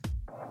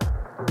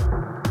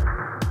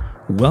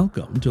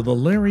Welcome to the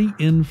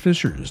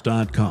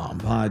LarryInFishers.com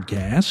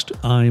podcast.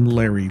 I'm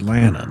Larry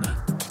Lannon.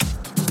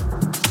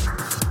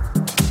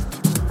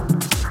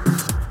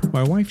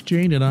 My wife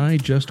Jane and I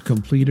just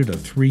completed a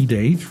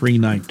 3-day,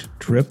 3-night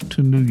trip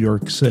to New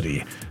York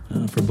City.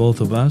 For both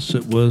of us,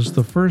 it was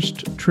the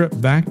first trip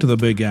back to the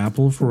Big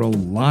Apple for a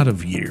lot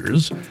of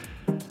years.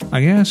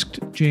 I asked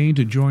Jane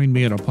to join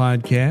me on a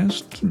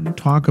podcast and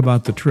talk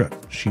about the trip.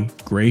 She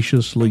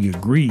graciously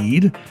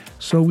agreed,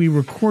 so we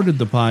recorded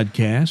the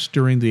podcast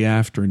during the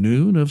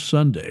afternoon of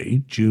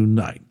Sunday, June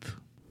 9th.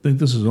 I think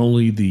this is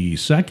only the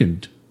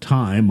second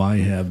time I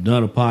have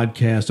done a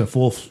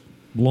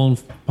full-blown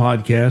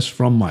podcast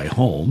from my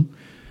home.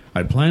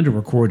 I planned to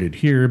record it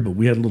here, but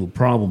we had a little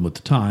problem at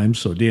the time,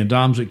 so Dan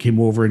Domzik came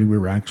over and we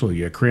were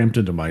actually cramped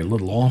into my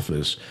little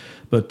office.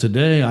 But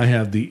today I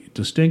have the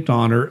distinct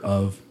honor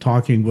of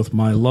talking with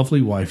my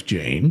lovely wife,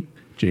 Jane.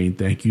 Jane,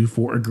 thank you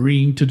for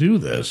agreeing to do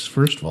this,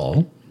 first of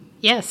all.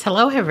 Yes,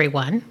 hello,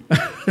 everyone.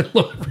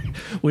 Hello.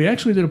 We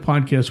actually did a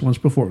podcast once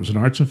before. It was an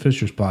Arts and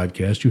Fishers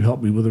podcast. You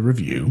helped me with a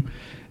review.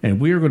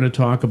 And we are going to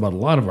talk about a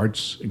lot of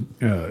arts,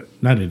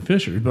 not in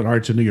Fishers, but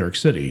arts in New York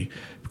City,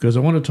 because I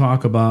want to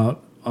talk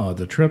about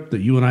the trip that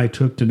you and I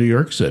took to New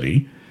York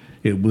City.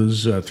 It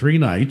was 3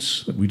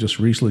 nights that we just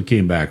recently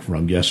came back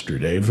from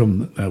yesterday.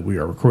 We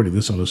are recording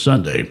this on a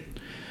Sunday.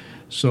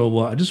 So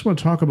I just want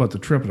to talk about the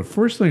trip. The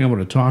first thing I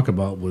want to talk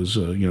about was,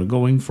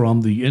 going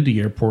from the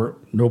Indy airport,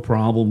 no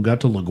problem, got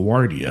to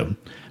LaGuardia.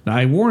 Now,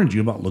 I warned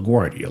you about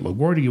LaGuardia.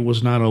 LaGuardia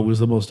was not always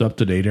the most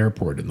up-to-date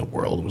airport in the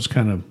world. It was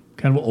kind of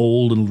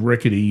old and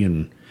rickety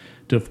and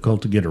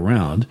difficult to get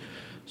around.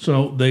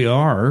 So they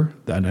are,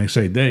 and I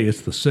say they,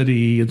 it's the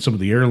city and some of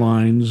the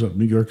airlines of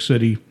New York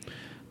City.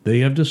 They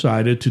have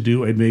decided to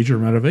do a major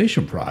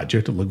renovation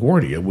project at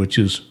LaGuardia, which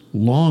is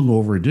long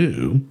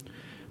overdue,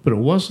 but it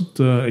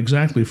wasn't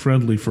exactly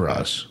friendly for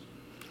us.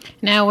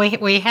 Now,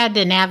 we had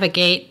to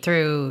navigate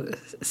through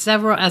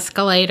several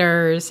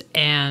escalators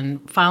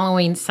and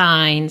following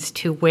signs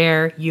to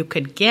where you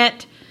could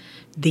get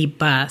the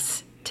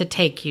bus to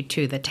take you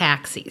to the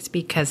taxis,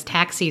 because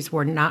taxis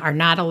are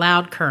not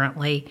allowed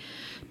currently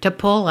to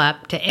pull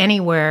up to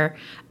anywhere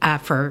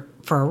for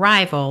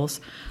arrivals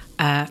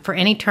for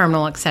any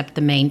terminal except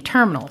the main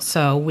terminal.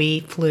 So we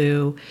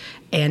flew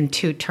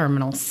into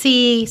Terminal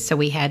C, so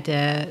we had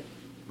to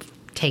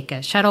take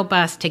a shuttle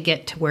bus to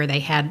get to where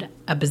they had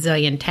a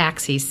bazillion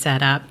taxis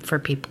set up for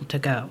people to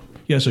go.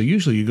 Yeah, so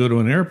usually you go to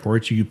an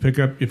airport, so you pick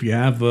up, if you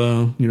have,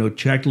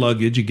 checked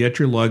luggage, you get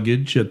your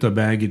luggage at the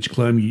baggage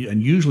claim,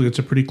 and usually it's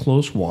a pretty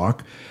close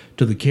walk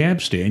to the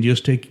cab stand. You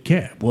just take a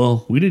cab.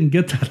 Well, we didn't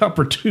get that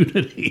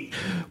opportunity.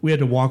 We had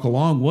to walk a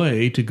long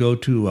way to go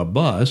to a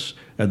bus,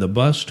 and the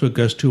bus took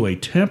us to a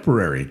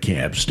temporary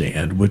cab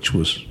stand, which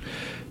was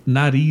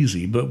not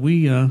easy, but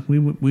we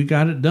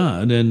got it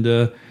done,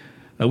 and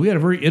we had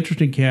a very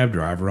interesting cab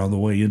driver on the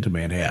way into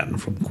Manhattan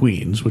from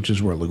Queens, which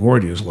is where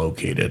LaGuardia is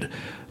located.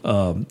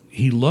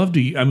 He loved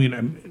to,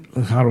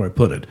 how do I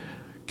put it?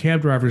 Cab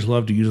drivers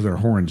love to use their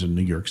horns in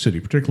New York City,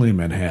 particularly in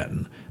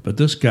Manhattan. But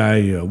this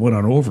guy went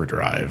on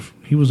overdrive.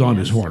 He was on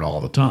his horn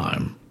all the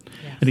time.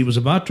 Yes. And he was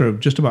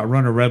just about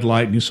run a red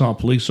light, and you saw a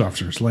police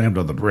officer slammed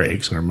on the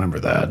brakes. I remember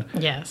that.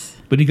 Yes.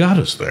 But he got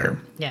us there.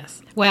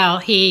 Yes. Well,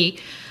 he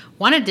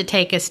wanted to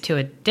take us to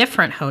a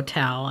different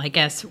hotel. I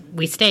guess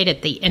we stayed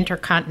at the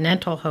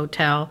Intercontinental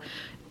Hotel,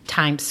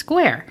 Times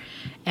Square.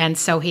 And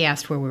so he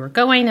asked where we were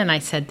going, and I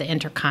said the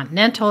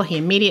Intercontinental. He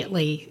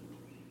immediately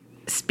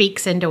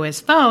speaks into his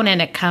phone,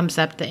 and it comes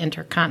up the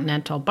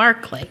Intercontinental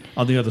Barclay.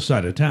 On the other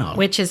side of town.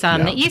 Which is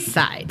on the east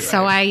side. Right.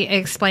 So I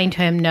explained to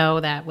him, no,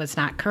 that was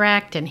not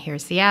correct, and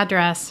here's the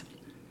address.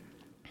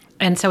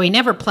 And so he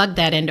never plugged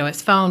that into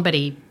his phone, but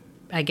he,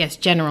 I guess,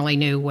 generally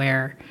knew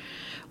where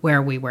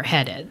we were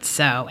headed.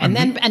 So, and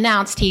then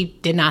announced he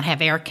did not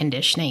have air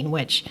conditioning,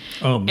 which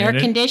air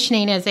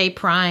conditioning is a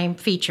prime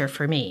feature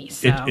for me.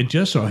 So. It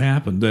just so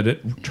happened that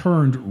it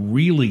turned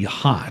really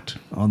hot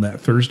on that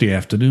Thursday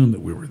afternoon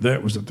that we were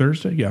there. Was it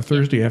Thursday? Yeah,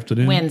 Thursday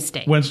afternoon.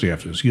 Wednesday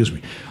afternoon, excuse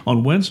me.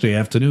 On Wednesday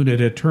afternoon, it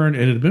had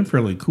been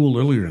fairly cool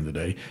earlier in the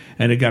day,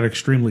 and it got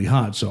extremely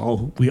hot.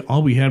 So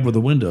all we had were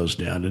the windows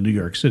down in New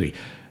York City.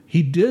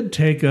 He did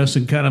take us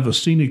in kind of a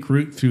scenic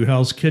route through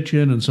Hell's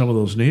Kitchen and some of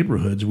those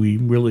neighborhoods. We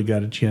really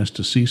got a chance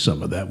to see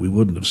some of that we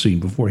wouldn't have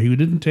seen before. He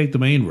didn't take the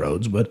main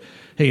roads, but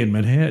hey, in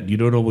Manhattan, you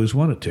don't always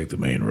want to take the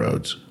main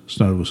roads. It's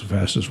not always the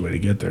fastest way to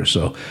get there.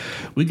 So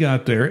we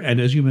got there,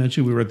 and as you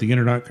mentioned, we were at the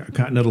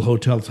Intercontinental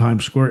Hotel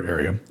Times Square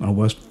area on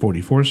West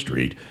 44th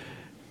Street.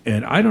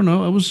 And I don't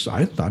know,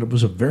 I thought it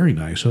was a very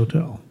nice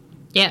hotel.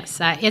 Yes,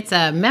 it's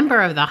a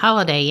member of the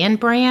Holiday Inn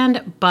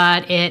brand,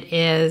 but it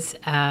is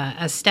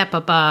a step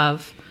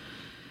above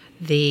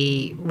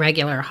the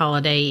regular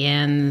Holiday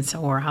Inns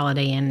or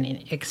Holiday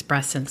Inn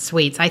Express and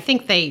Suites. I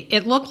think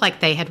it looked like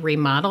they had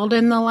remodeled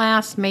in the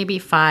last maybe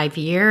 5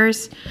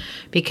 years,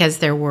 because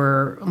there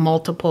were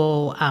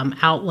multiple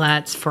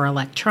outlets for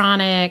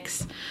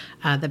electronics.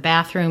 The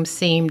bathroom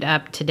seemed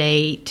up to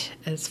date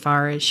as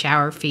far as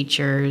shower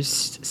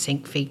features,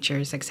 sink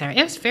features, etc.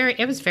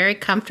 It was very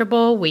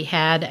comfortable. We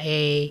had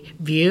a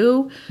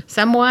view,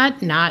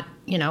 somewhat, not.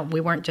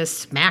 We weren't just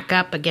smack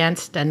up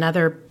against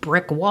another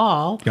brick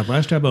wall. Yeah,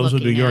 last time I was in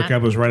New York, I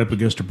was right up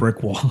against a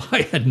brick wall.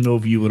 I had no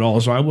view at all,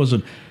 so I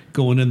wasn't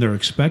going in there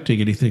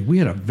expecting anything. We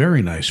had a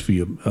very nice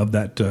view of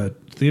that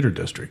theater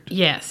district.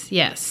 Yes.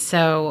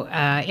 So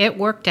it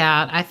worked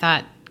out. I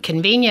thought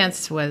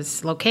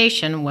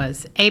location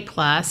was A+,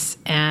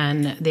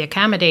 and the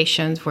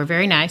accommodations were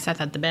very nice. I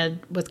thought the bed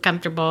was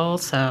comfortable,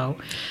 so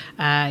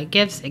it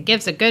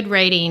gives a good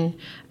rating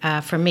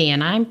for me,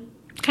 and I'm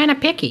kind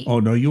of picky. Oh,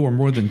 no, you are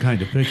more than kind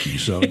of picky.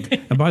 So,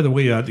 and by the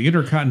way, the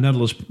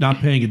Intercontinental is not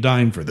paying a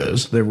dime for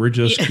this. They were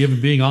just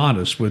being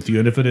honest with you.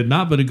 And if it had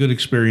not been a good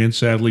experience,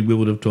 sadly, we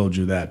would have told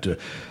you that.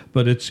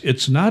 But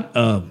it's not.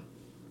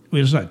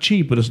 It's not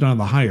cheap, but it's not in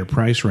the higher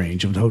price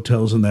range of the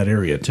hotels in that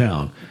area of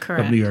town.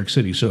 Correct. Of New York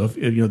City. So, if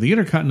the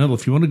Intercontinental,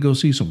 if you want to go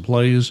see some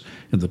plays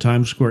in the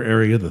Times Square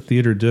area, the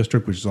theater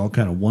district, which is all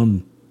kind of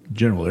one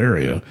general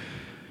area,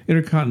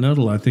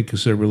 Intercontinental, I think,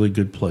 is a really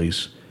good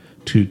place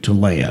to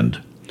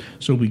land.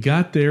 So we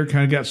got there,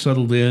 kind of got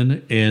settled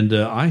in, and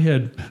I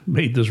had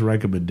made this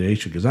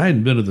recommendation because I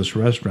hadn't been to this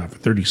restaurant for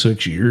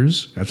 36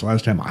 years. That's the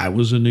last time I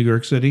was in New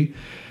York City.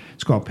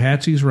 It's called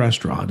Patsy's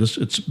Restaurant.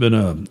 It's been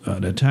an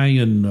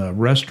Italian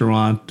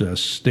restaurant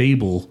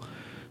staple,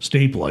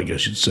 I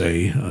guess you'd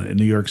say, in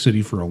New York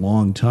City for a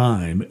long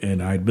time.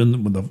 And I'd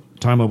been, when the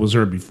time I was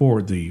there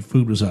before, the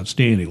food was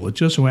outstanding. Well, it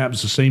just so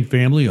happens the same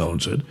family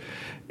owns it.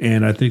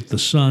 And I think the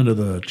son of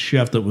the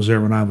chef that was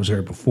there when I was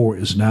there before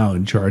is now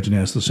in charge and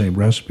has the same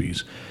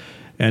recipes.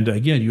 And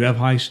again, you have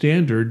high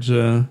standards.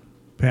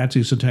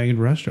 Patsy's Italian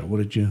Restaurant. What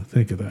did you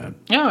think of that?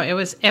 Oh, it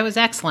was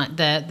excellent.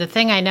 The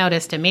thing I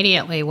noticed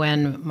immediately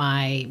when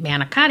my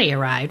manicotti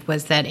arrived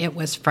was that it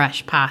was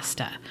fresh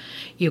pasta.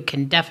 You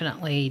can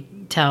definitely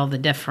tell the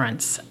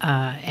difference.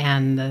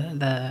 And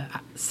the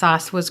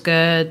sauce was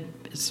good.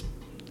 It's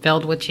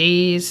filled with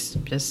cheese,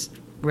 just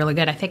really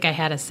good. I think I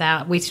had a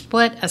salad. We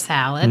split a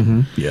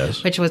salad,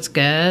 yes, which was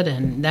good.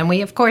 And then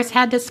we, of course,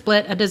 had to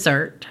split a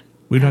dessert.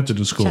 We'd have to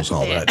disclose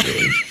all that,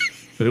 Dave.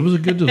 But it was a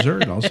good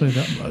dessert, I'll say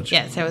that much.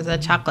 Yes, it was a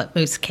chocolate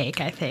mousse cake,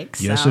 I think.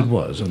 Yes, it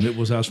was. And it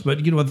was awesome.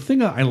 But, the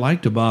thing I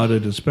liked about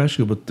it,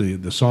 especially with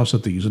the sauce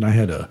that they use, and I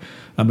had a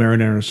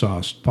marinara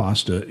sauce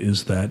pasta,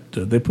 is that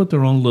they put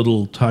their own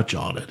little touch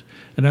on it.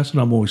 And that's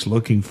what I'm always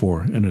looking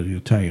for in an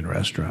Italian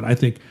restaurant. I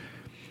think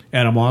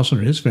Adam Austin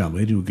and his family,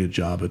 they do a good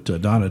job at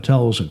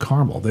Donatello's and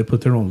Carmel. They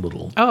put their own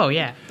little... Oh,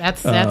 yeah.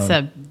 That's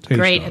a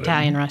great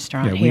Italian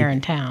restaurant here in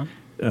town.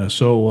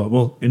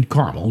 In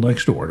Carmel,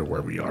 next door to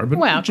where we are,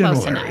 but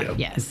general close area. Enough,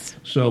 yes.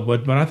 So,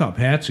 but I thought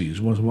Patsy's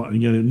was one.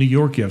 In New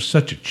York, you have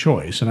such a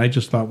choice, and I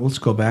just thought, well, let's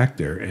go back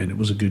there, and it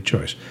was a good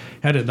choice.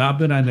 Had it not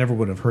been, I never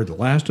would have heard the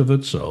last of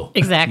it. So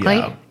exactly,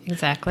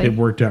 it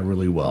worked out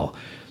really well.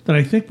 Then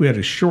I think we had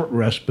a short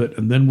respite,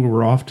 and then we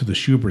were off to the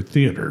Schubert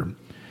Theater,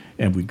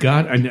 and we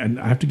got. And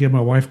I have to give my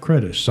wife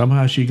credit.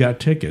 Somehow she got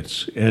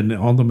tickets, and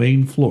on the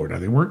main floor. Now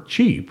they weren't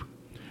cheap.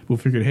 We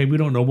figured, hey, we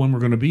don't know when we're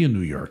going to be in New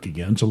York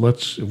again, so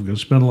if we're going to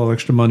spend a little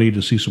extra money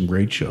to see some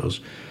great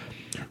shows.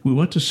 We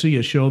went to see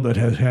a show that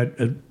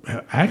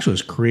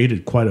has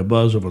created quite a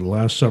buzz over the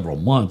last several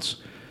months,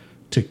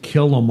 To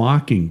Kill a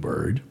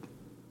Mockingbird.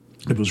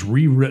 It was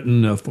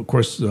rewritten, of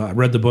course, I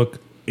read the book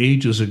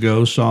ages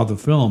ago, saw the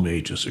film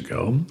ages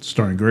ago,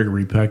 starring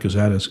Gregory Peck as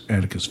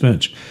Atticus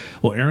Finch.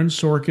 Well, Aaron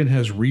Sorkin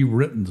has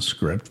rewritten the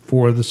script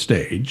for the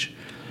stage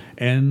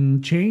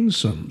and changed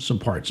some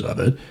parts of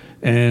it.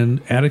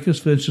 And Atticus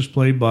Finch is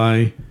played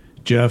by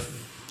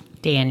Jeff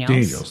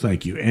Daniels.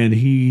 Thank you. And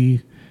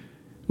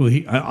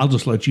I'll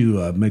just let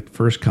you make the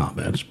first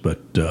comments. But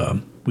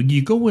when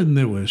you go in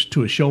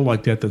to a show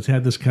like that's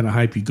had this kind of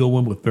hype, you go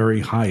in with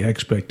very high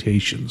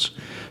expectations.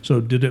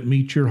 So did it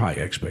meet your high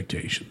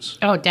expectations?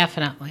 Oh,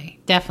 definitely.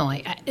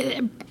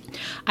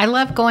 I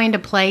love going to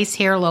plays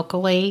here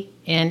locally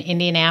in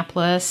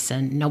Indianapolis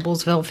and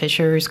Noblesville,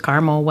 Fishers,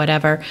 Carmel,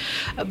 whatever.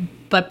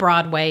 But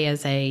Broadway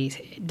is a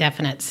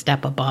definite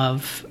step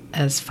above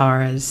as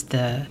far as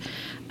the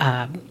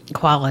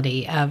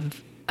quality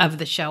of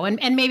the show.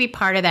 And maybe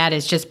part of that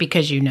is just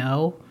because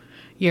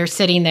you're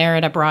sitting there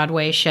at a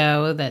Broadway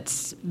show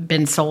that's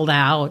been sold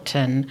out,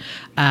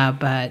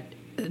 but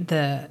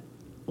the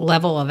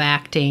level of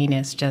acting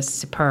is just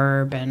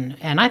superb. And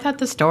I thought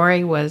the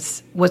story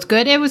was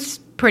good. It was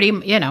pretty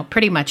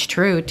much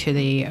true to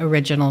the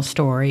original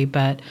story,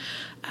 but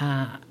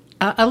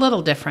a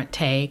little different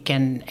take.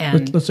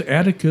 And let's say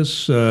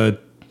Atticus,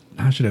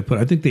 how should I put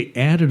it? I think they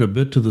added a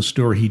bit to the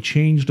story. He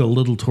changed a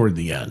little toward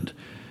the end.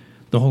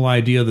 The whole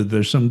idea that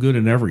there's some good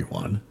in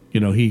everyone.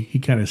 He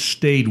kind of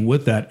stayed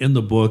with that in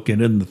the book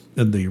and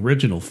in the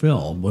original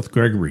film with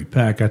Gregory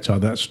Peck. That's how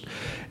that's.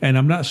 And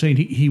I'm not saying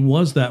he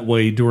was that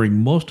way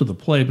during most of the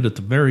play, but at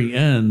the very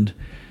end,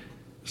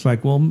 it's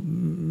like, well,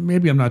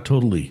 maybe I'm not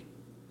totally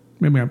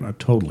maybe I'm not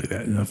totally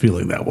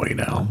feeling that way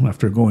now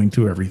after going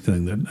through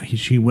everything that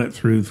she went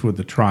through for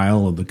the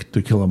trial of the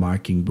To Kill a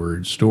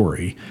Mockingbird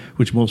story,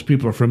 which most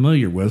people are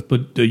familiar with.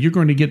 But you're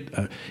going to get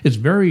it's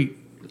very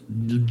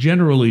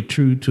generally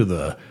true to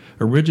the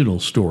original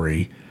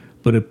story,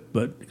 but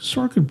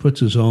Sorkin puts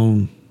his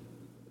own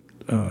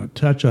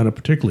touch on it,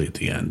 particularly at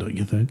the end, don't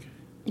you think?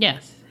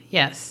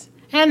 Yes.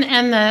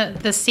 And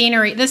the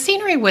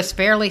scenery was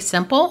fairly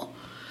simple,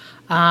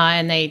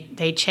 and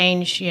they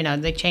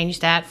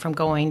changed that from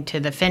going to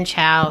the Finch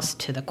house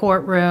to the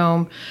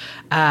courtroom.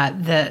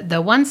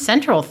 The one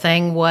central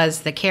thing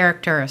was the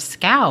character of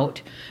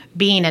Scout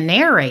being a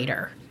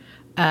narrator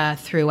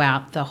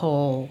throughout the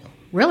whole.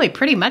 Really,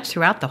 pretty much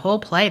throughout the whole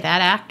play,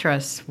 that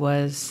actress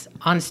was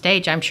on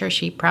stage. I'm sure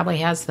she probably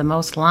has the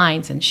most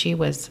lines, and she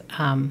was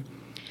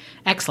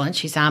excellent.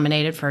 She's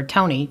nominated for a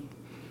Tony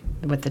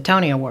with the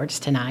Tony Awards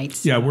tonight.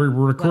 So yeah, we're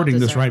recording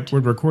this right.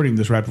 We're recording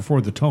this right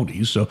before the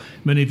Tonys, so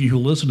many of you who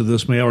listen to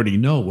this may already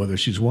know whether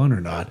she's won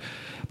or not.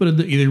 But in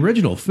the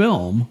original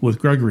film with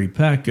Gregory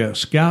Peck,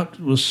 Scout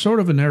was sort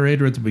of a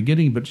narrator at the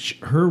beginning, but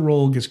her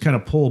role gets kind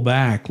of pulled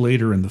back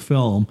later in the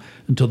film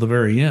until the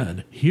very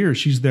end. Here,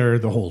 she's there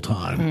the whole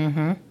time.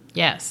 Mm-hmm.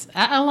 Yes,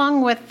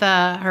 along with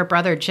her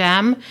brother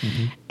Jem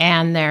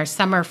and their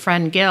summer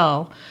friend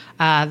Gil.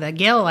 The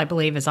Gil, I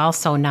believe, is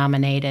also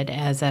nominated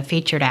as a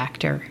featured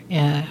actor,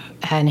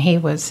 and he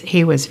was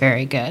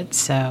very good.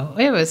 So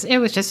it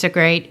was just a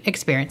great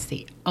experience.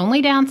 The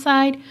only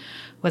downside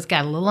was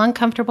got a little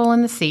uncomfortable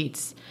in the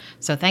seats.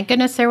 So thank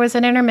goodness there was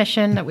an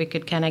intermission that we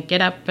could kind of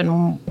get up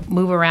and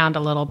move around a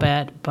little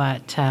bit.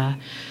 But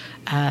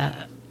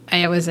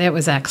it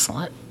was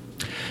excellent.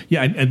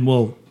 Yeah, and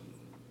well,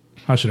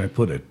 how should I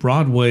put it?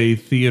 Broadway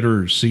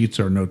theater seats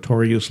are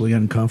notoriously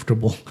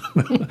uncomfortable.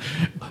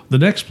 The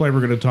next play we're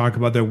going to talk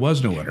about, there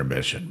was no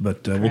intermission,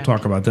 but we'll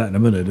talk about that in a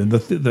minute. And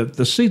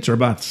the seats are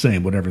about the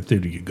same, whatever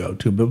theater you go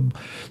to. But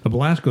the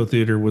Belasco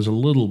Theater was a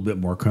little bit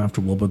more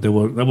comfortable, but that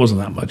wasn't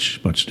that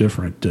much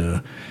different.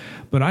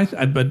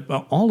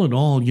 But all in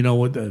all, you know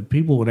what?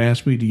 People would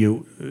ask me,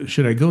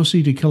 should I go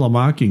see To Kill a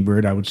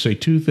Mockingbird? I would say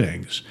two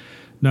things.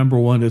 Number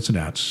one, it's an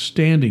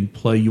outstanding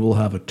play. You will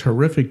have a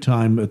terrific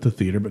time at the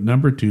theater. But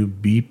number two,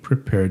 be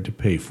prepared to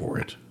pay for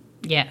it.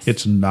 Yes.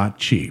 It's not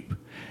cheap.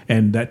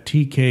 And that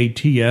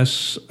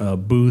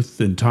TKTS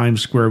booth in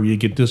Times Square where you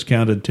get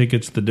discounted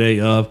tickets the day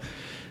of,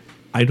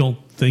 I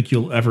don't think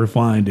you'll ever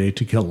find a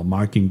To Kill a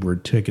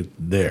Mockingbird ticket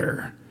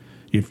there.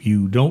 If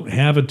you don't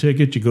have a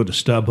ticket, you go to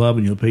StubHub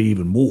and you'll pay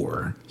even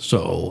more.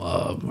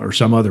 So, or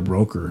some other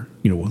broker,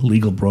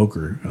 legal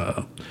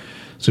broker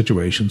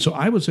situation. So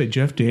I would say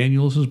Jeff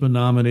Daniels has been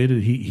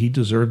nominated. He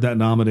deserved that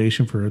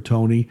nomination for a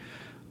Tony.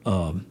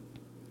 But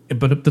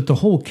the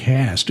whole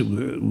cast, it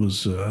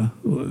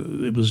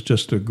was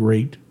just a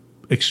great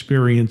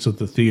experience at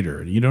the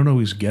theater. You don't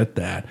always get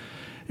that.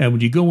 And when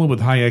you go in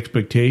with high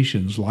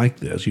expectations like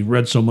this, you've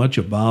read so much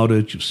about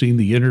it, you've seen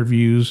the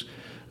interviews.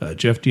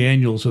 Jeff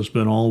Daniels has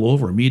been all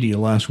over media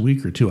last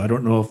week or two. I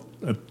don't know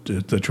if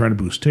they're trying to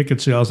boost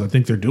ticket sales. I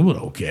think they're doing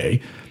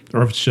okay.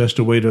 Or if it's just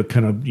a way to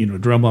kind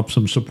of, drum up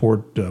some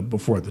support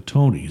before the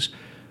Tonys.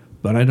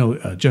 But I know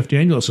Jeff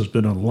Daniels has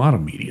been on a lot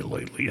of media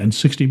lately. And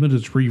 60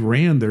 Minutes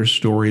reran their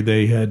story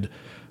they had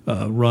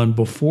run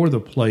before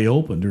the play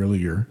opened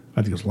earlier.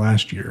 I think it was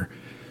last year.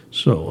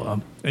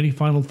 So any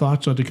final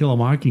thoughts on To Kill a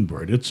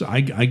Mockingbird?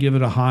 I give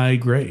it a high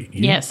grade.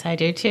 Yes, I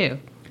do too.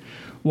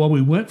 Well,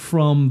 we went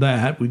from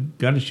that. We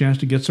got a chance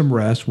to get some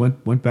rest,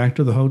 went back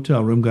to the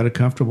hotel room, got a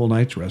comfortable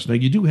night's rest. Now,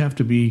 you do have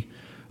to be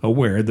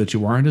aware that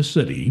you are in a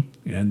city,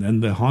 and then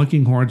the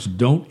honking horns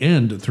don't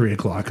end at 3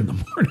 o'clock in the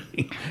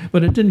morning.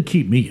 But it didn't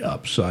keep me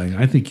up, so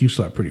I think you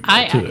slept pretty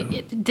well,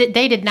 too.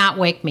 They did not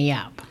wake me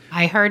up.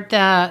 I heard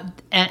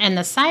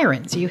the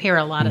sirens. You hear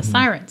a lot of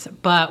sirens.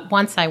 But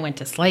once I went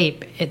to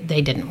sleep,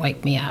 they didn't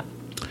wake me up.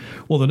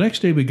 Well, the next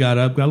day we got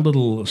up,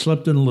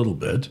 slept in a little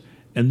bit,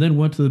 and then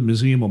went to the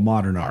Museum of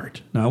Modern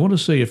Art. Now, I want to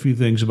say a few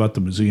things about the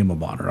Museum of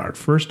Modern Art.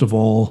 First of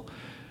all,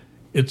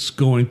 it's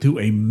going through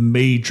a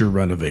major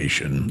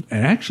renovation.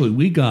 And actually,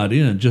 we got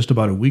in just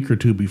about a week or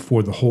two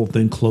before the whole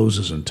thing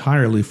closes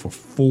entirely for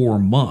 4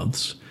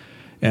 months.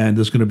 And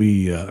there's going to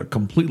be a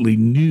completely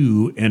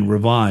new and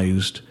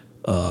revised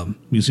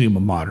Museum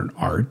of Modern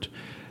Art.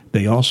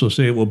 They also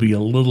say it will be a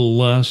little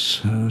less,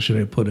 should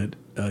I put it,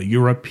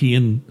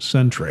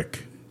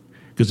 European-centric,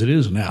 because it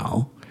is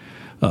now.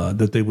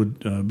 That they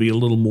would be a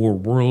little more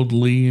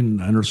worldly and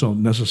not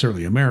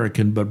necessarily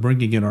American, but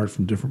bringing in art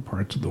from different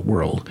parts of the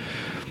world.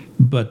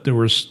 But there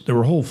were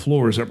whole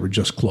floors that were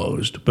just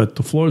closed. But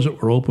the floors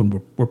that were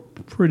open were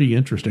pretty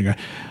interesting.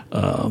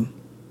 I'm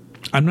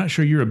not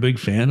sure you're a big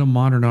fan of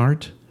modern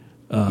art.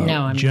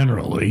 No, I'm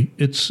generally,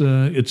 it's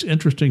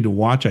interesting to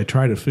watch. I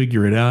try to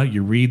figure it out.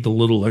 You read the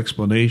little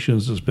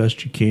explanations as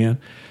best you can.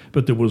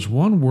 But there was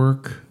one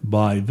work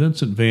by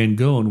Vincent van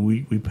Gogh, and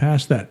we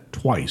passed that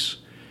twice.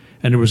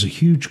 And there was a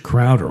huge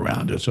crowd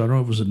around it. So I don't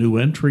know if it was a new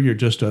entry or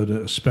just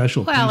a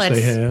special piece they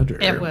had.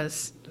 It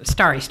was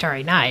Starry,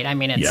 Starry Night. I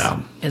mean, it's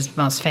his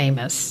most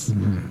famous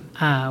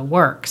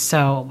work.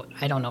 So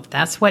I don't know if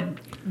that's what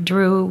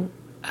drew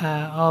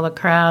all the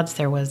crowds.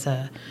 There was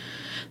a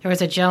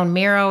Joan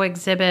Miro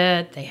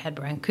exhibit. They had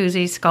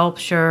Brancusi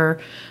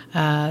sculpture,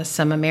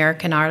 some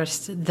American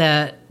artists.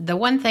 The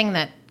one thing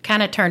that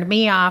kind of turned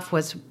me off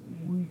was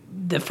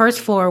the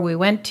first floor we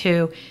went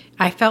to.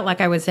 I felt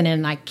like I was in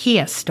an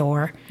IKEA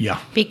store. Yeah.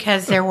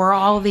 Because there were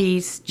all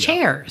these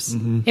chairs.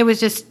 Mm-hmm. It was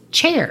just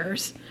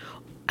chairs.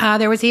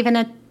 There was even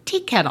a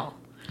tea kettle.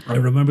 I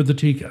remember the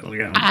tea kettle,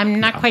 yeah. I'm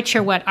not quite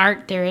sure what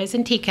art there is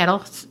in tea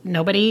kettles.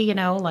 Nobody,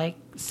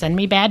 send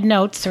me bad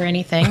notes or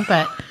anything,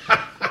 but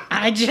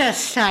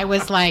I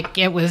was like,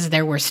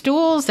 there were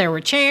stools, there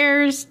were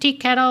chairs, tea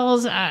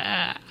kettles.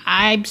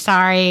 I'm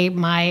sorry,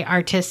 my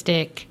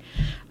artistic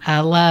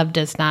love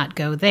does not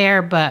go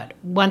there, but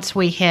once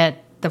we hit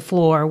the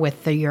floor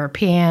with the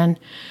European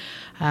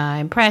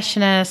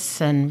Impressionists,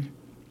 and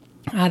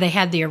they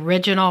had the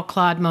original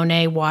Claude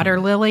Monet water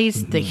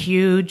lilies, the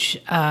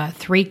huge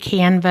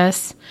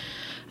 3-canvas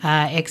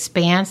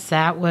expanse.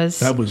 That was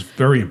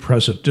very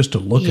impressive just to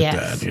look at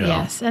that. Yeah.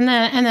 Yes, and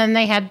then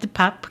they had the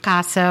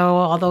Picasso,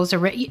 all those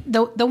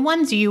the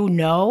ones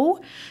you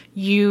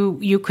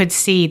could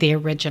see the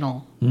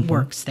original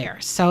works there.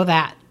 So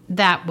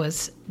that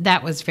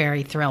was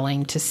very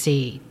thrilling to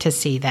see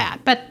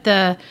that. But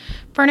the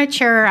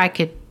furniture I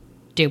could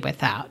do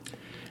without.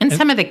 And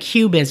some of the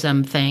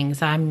cubism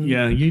things, I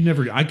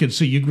could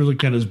see you really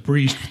kind of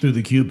breezed through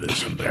the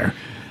cubism there.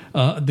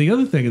 The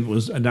other thing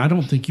was, and I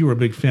don't think you were a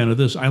big fan of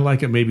this, I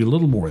like it maybe a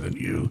little more than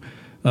you,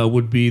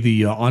 would be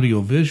the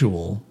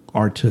audiovisual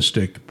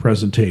artistic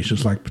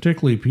presentations. Like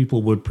particularly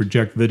people would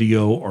project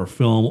video or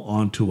film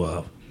onto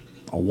a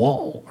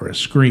wall or a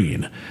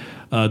screen.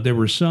 There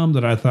were some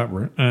that I thought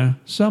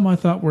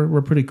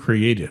were pretty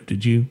creative.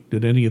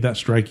 Did any of that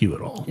strike you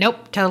at all?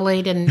 Nope,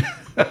 totally didn't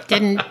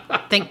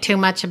think too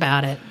much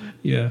about it.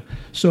 Yeah,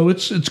 so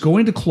it's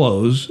going to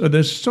close.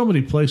 There's so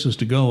many places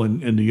to go in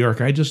New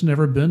York. I just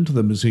never been to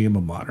the Museum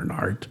of Modern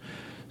Art,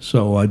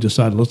 so I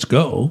decided let's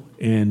go,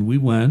 and we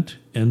went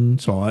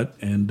and saw it.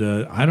 And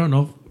I don't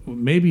know.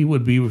 Maybe it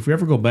would be, if you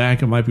ever go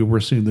back, it might be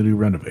worth seeing the new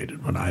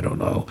renovated one. I don't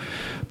know.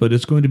 But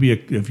it's going to be,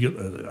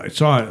 I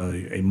saw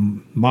a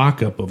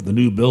mock-up of the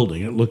new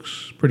building. It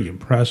looks pretty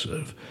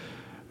impressive.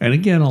 And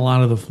again, a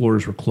lot of the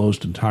floors were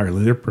closed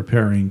entirely. They're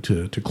preparing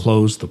to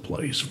close the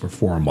place for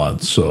 4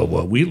 months. So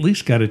we at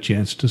least got a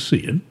chance to see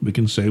it. We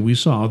can say we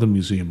saw the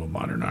Museum of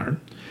Modern Art.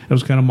 That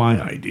was kind of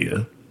my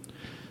idea.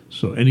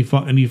 So any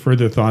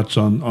further thoughts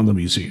on the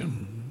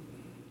museum?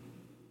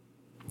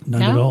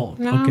 None at all.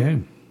 No.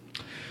 Okay.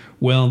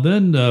 Well,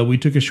 then we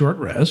took a short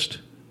rest,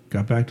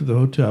 got back to the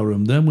hotel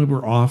room. Then we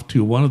were off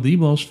to one of the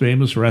most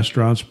famous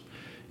restaurants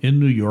in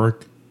New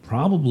York,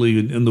 probably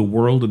in the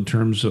world in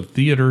terms of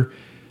theater,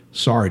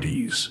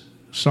 Sardi's.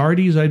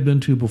 Sardi's I'd been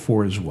to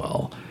before as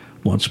well,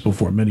 once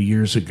before, many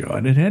years ago,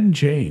 and it hadn't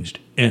changed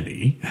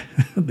any.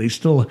 They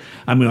still,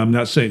 I'm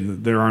not saying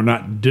that there are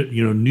not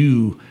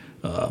new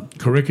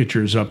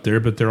caricatures up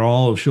there, but they're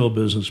all show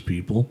business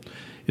people.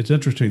 It's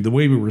interesting. The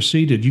way we were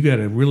seated, you got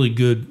a really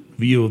good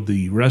view of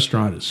the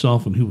restaurant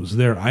itself and who was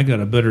there. I got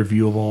a better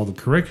view of all the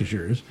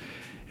caricatures.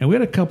 And we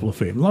had a couple of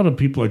favorites. A lot of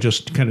people are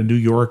just kind of New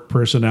York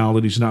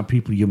personalities, not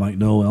people you might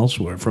know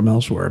from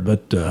elsewhere.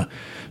 But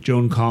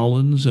Joan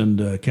Collins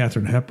and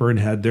Katharine Hepburn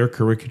had their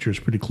caricatures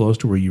pretty close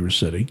to where you were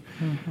sitting.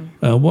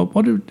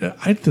 Mm-hmm.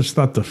 I just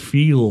thought the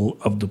feel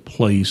of the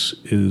place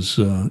is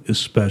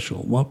special.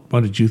 What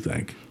did you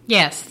think?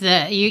 Yes,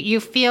 you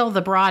feel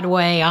the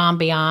Broadway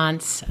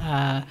ambiance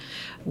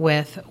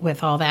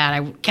with all that.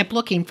 I kept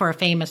looking for a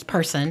famous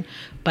person,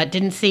 but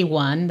didn't see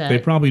one. They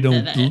probably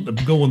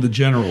don't go in the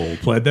general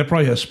play. That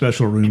probably has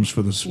special rooms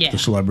for the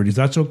celebrities.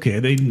 That's okay.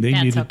 They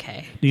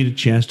need a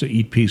chance to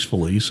eat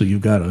peacefully, so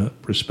you've got to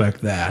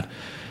respect that.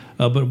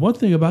 But one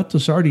thing about the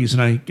Sardi's,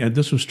 and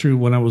this was true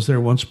when I was there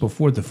once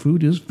before, the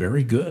food is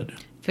very good.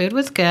 Food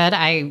was good.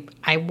 I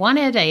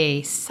wanted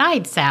a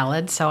side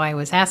salad, so I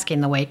was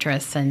asking the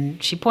waitress,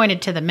 and she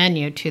pointed to the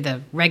menu to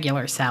the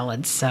regular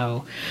salads,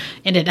 so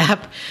ended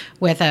up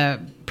with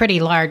a pretty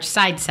large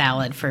side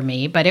salad for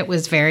me, but it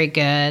was very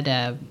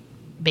good.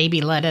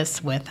 Baby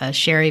lettuce with a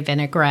sherry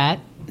vinaigrette.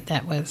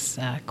 That was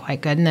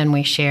quite good, and then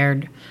we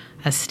shared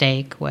a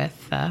steak with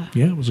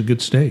it was a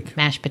good steak,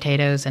 mashed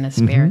potatoes and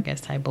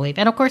asparagus, I believe,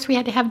 and of course we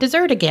had to have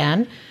dessert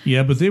again.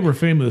 Yeah, but they were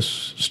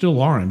famous,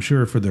 still are, I'm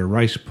sure, for their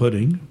rice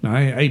pudding.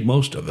 I ate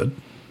most of it,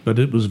 but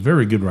it was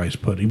very good rice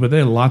pudding. But they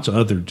had lots of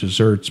other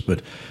desserts.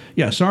 But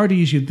yeah,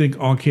 Sardi's, you'd think,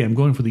 okay, I'm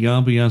going for the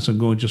ambiance, I'm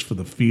going just for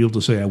the feel to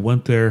say I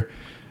went there.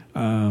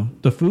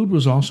 The food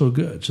was also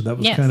good, so that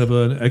was kind of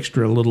an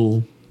extra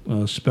little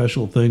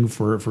special thing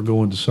for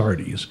going to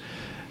Sardi's,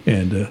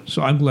 and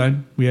so I'm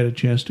glad we had a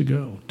chance to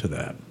go to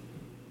that.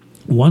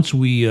 Once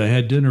we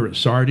had dinner at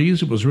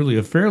Sardi's, it was really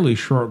a fairly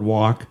short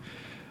walk,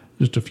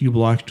 just a few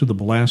blocks to the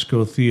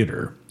Belasco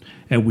Theater.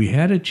 And we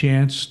had a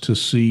chance to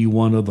see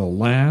one of the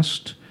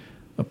last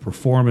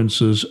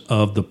performances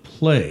of the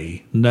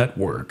play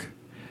Network.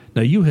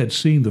 Now, you had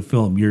seen the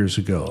film years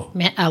ago.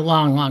 A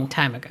long, long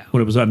time ago.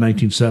 When it was out in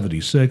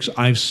 1976.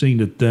 I've seen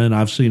it then.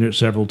 I've seen it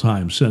several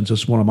times since.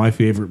 It's one of my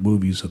favorite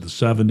movies of the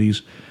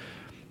 70s.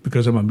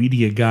 because I'm a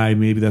media guy,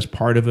 maybe that's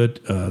part of it.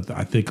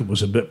 I think it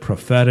was a bit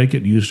prophetic.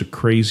 It used a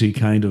crazy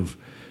kind of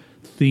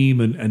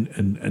theme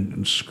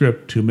and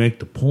script to make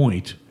the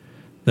point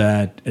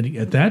that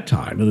at that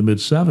time, in the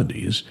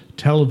mid-'70s,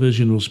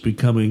 television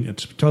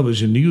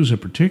news in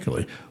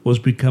particular, was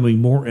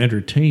becoming more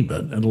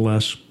entertainment and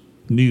less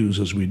news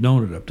as we'd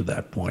known it up to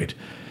that point.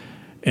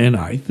 And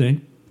I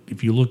think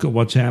if you look at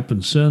what's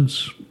happened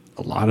since,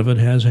 a lot of it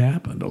has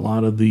happened. A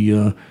lot of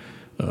the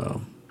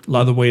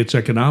way it's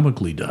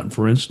economically done.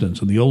 For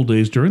instance, in the old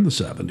days during the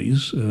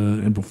 70s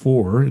and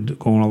before,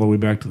 going all the way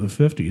back to the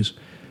 50s,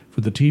 for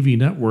the TV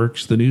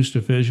networks, the news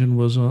division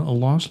was a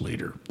loss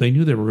leader. They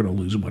knew they were going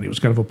to lose money. It was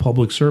kind of a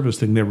public service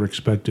thing they were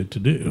expected to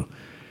do.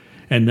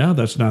 And now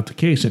that's not the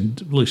case,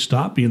 and really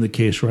stopped being the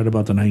case right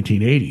about the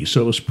 1980s.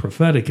 So it was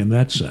prophetic in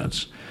that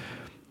sense.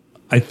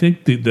 I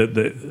think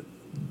the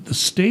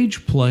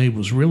stage play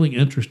was really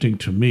interesting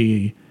to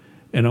me,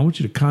 and I want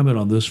you to comment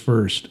on this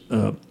first.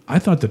 I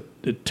thought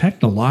that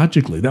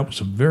technologically, that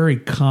was a very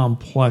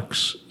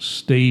complex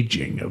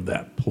staging of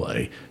that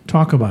play.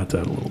 Talk about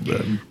that a little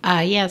bit.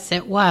 Yes,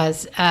 it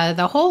was.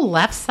 The whole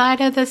left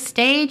side of the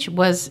stage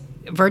was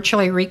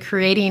virtually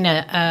recreating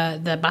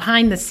the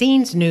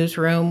behind-the-scenes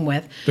newsroom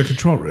with... The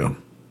control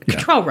room.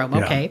 Control room,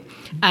 okay.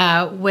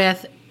 Yeah.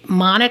 With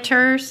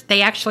monitors.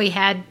 They actually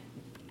had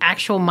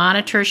actual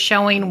monitors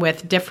showing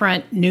with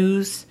different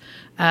news,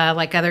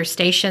 like other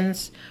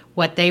stations,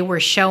 what they were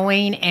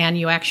showing, and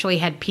you actually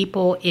had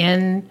people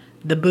in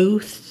the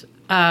booth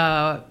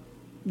that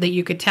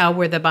you could tell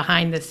were the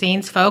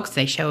behind-the-scenes folks.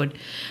 They showed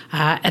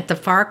at the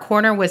far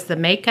corner was the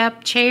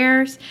makeup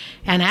chairs,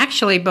 and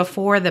actually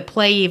before the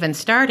play even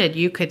started,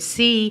 you could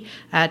see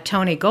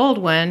Tony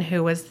Goldwyn,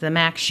 who was the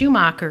Max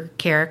Schumacher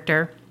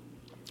character.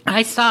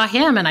 I saw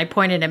him, and I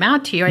pointed him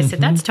out to you. I said,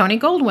 that's Tony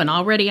Goldwyn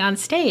already on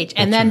stage.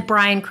 And then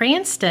Bryan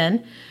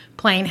Cranston,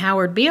 playing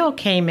Howard Beale,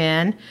 came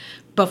in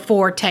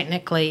before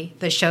technically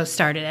the show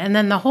started. And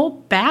then the whole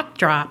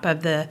backdrop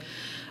of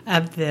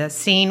the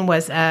scene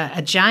was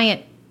a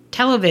giant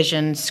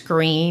television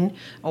screen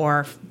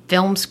or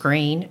film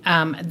screen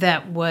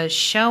that was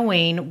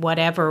showing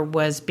whatever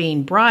was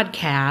being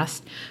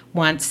broadcast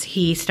once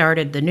he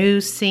started the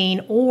news scene,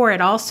 or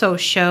it also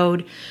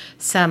showed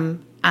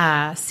some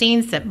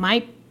scenes that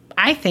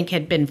I think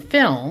had been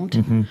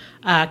filmed,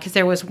 because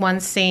there was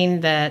one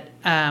scene that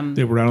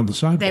they were out on the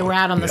sidewalk. They were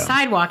out on the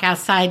sidewalk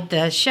outside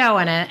the show,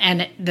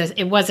 and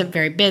it wasn't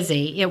very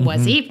busy. It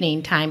was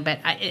evening time, but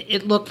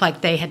it looked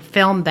like they had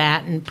filmed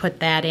that and put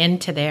that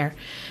into there,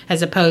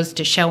 as opposed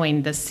to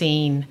showing the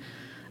scene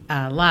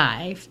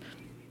live.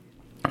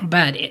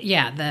 But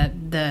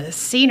the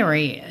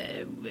scenery,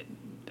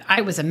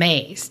 I was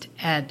amazed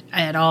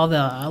at all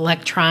the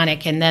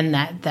electronic, and then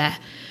that.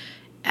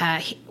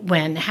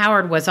 When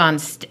Howard was on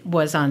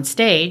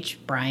stage,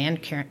 Bryan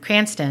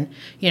Cranston,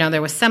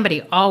 there was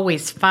somebody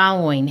always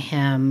following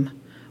him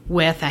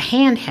with a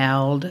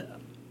handheld,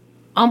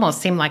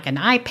 almost seemed like an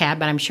iPad,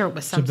 but I'm sure it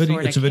was some sort of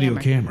It's a video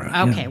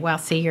camera. Okay, well,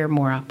 see, you're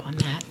more up on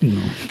that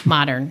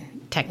modern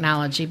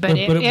technology, but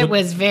it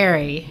was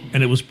very...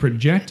 And it was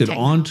projected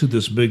onto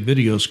this big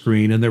video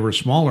screen, and there were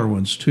smaller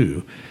ones,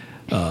 too.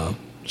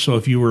 So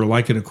if you were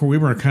like we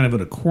were kind of in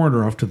a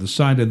corner off to the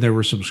side, and there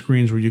were some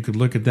screens where you could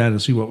look at that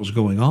and see what was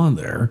going on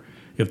there.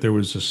 If there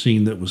was a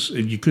scene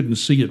you couldn't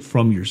see it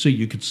from your seat,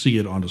 you could see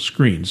it on a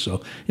screen.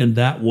 So in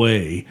that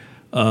way,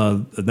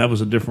 that was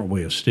a different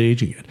way of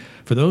staging it.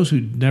 For those who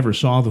never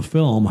saw the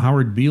film,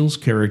 Howard Beale's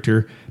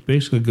character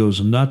basically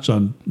goes nuts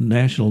on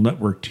national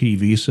network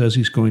TV, says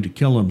he's going to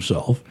kill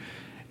himself,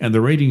 and the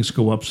ratings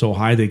go up so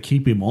high they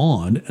keep him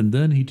on, and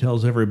then he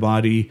tells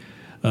everybody...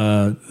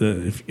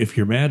 if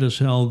you're mad as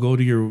hell, go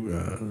to your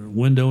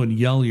window and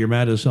yell you're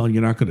mad as hell, and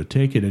you're not going to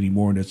take it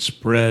anymore. And it's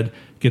spread,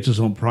 gets his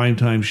own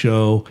primetime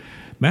show.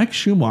 Max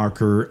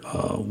Schumacher,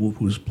 who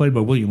was played by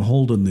William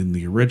Holden in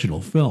the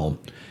original film,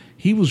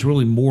 he was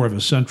really more of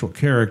a central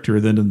character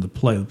than in the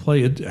play.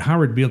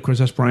 Howard Beale, of course,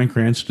 that's Bryan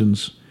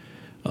Cranston's,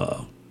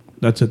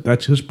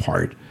 that's his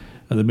part.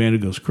 The man who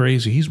goes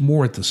crazy. He's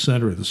more at the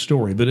center of the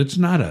story, but it's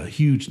not a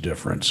huge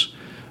difference.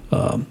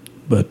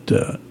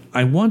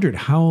 I wondered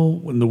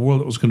how in the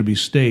world it was going to be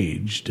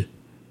staged.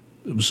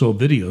 It was so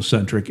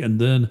video-centric.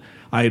 And then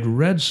I had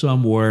read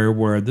somewhere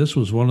where this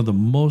was one of the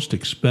most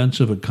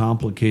expensive and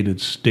complicated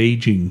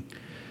staging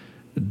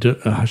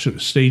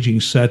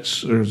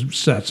sets,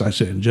 I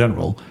say in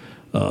general,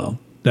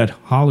 that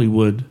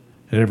Hollywood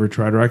had ever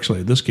tried. Or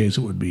actually, in this case,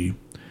 it would be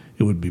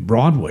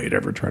Broadway had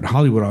ever tried.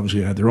 Hollywood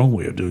obviously had their own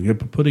way of doing it,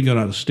 but putting it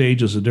on a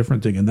stage is a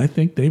different thing. And I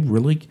think they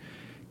really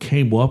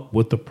came up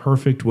with the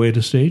perfect way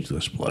to stage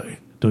this play.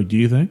 Do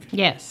you think?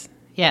 Yes,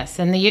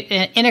 and the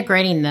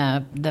integrating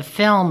the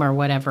film or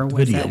whatever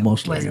was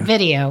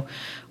video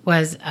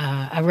was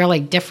a really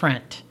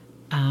different,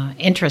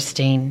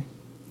 interesting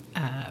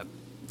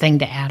thing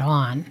to add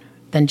on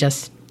than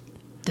just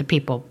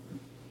the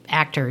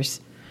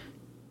actors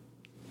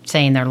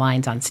saying their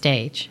lines on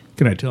stage.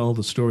 Can I tell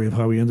the story of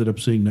how we ended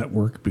up seeing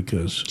Network?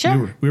 Because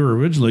sure. we were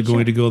originally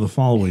going to go the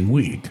following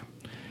week.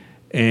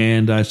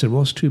 And I said,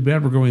 well, it's too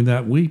bad we're going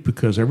that week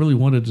because I really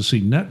wanted to see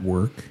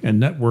Network, and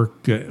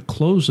Network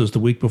closes the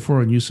week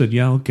before. And you said,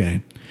 yeah,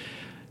 okay.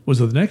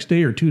 Was it the next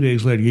day or 2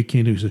 days later you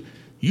came to me and said,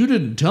 you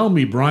didn't tell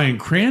me Bryan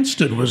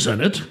Cranston was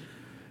in it.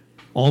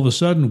 All of a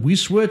sudden, we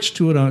switched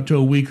to it to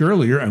a week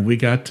earlier, and we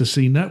got to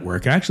see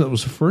Network. Actually, that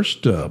was the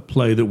first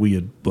play that we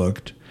had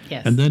booked,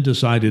 Yes. and then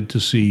decided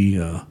to see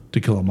To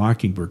Kill a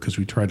Mockingbird because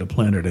we tried to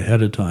plan it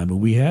ahead of time. But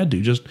we had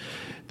to.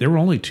 There were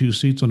only 2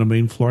 seats on the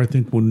main floor, I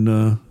think,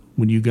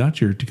 when you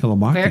got your To Kill a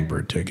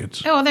Mockingbird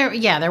tickets. Oh, there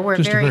were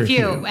Just very very few.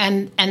 few.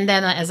 And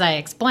then, as I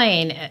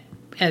explained,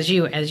 as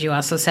you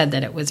also said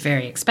that it was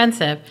very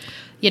expensive,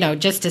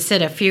 just to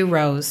sit a few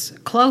rows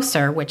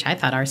closer, which I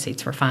thought our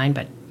seats were fine,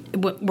 but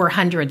were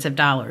hundreds of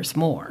dollars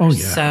more. Oh,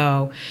 yeah.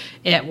 So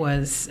it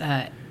was.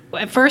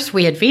 At first,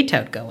 we had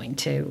vetoed going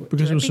to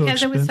Because it was so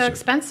it was so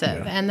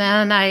expensive, Yeah. and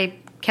then I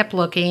kept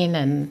looking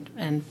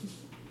and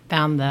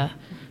found the,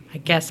 I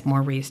guess,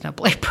 more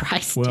reasonably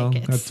priced Well,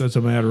 tickets. that's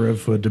a matter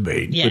of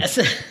debate. Yes.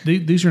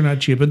 But these are not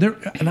cheap, and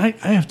I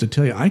have to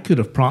tell you, I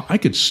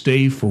could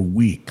stay for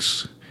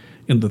weeks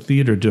in the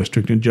theater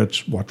district and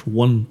just watch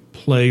one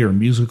play or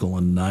musical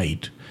a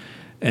night,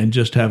 and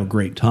just have a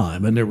great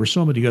time. And there were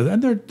so many other,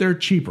 and they're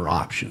cheaper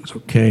options,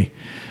 okay.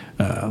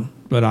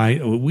 But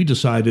we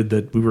decided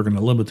that we were going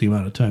to limit the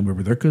amount of time we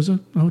were there because the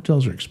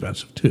hotels are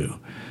expensive too.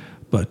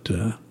 But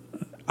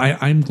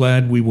I'm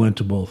glad we went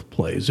to both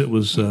plays. It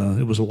was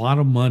a lot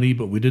of money,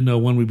 but we didn't know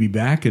when we'd be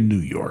back in New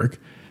York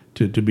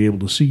to be able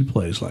to see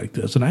plays like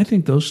this. And I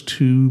think those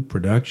 2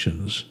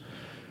 productions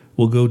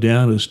will go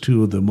down as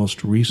 2 of the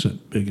most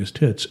recent biggest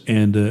hits.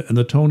 And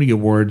the Tony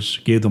Awards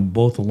gave them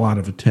both a lot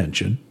of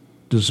attention,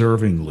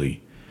 deservingly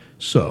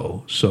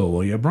so.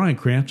 So yeah, Bryan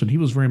Cranston, he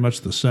was very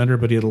much the center,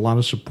 but he had a lot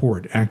of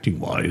support acting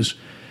wise.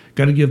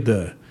 Got to give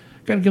the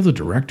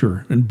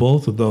director in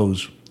both of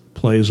those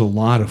plays a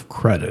lot of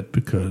credit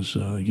because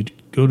you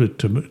go to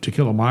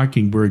Kill a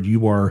Mockingbird,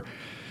 you are,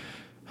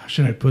 how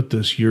should I put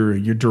this? You're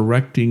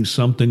directing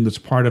something that's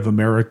part of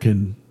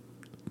American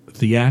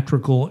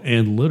theatrical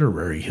and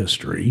literary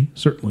history,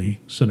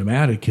 certainly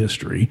cinematic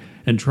history,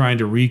 and trying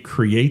to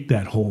recreate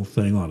that whole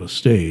thing on a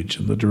stage.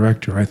 And the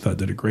director, I thought,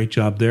 did a great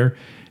job there.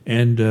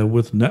 And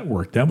with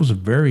Network, that was a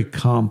very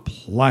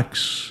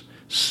complex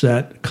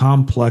set,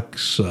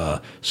 complex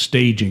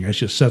staging. I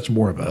guess that's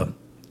more of a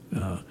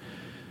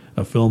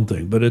film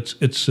thing, but it's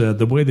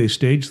the way they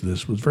staged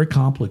this was very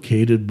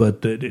complicated,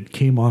 but it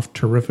came off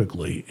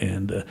terrifically.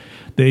 And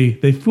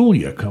they fool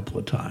you a couple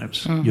of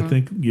times.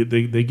 Mm-hmm. You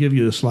think they give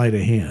you a sleight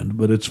of hand,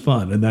 but it's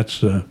fun, and that's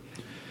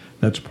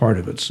part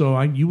of it. So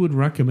you would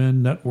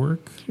recommend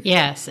Network?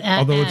 Yes.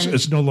 Although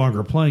it's no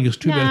longer playing. It's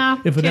too bad.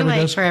 If it too ever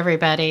late does for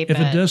everybody. If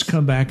it does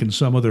come back in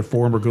some other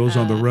form or goes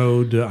on the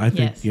road, I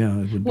think, yes.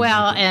 It would be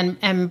well,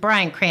 and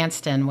Bryan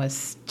Cranston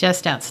was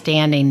just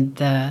outstanding.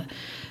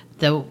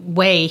 The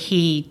way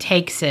he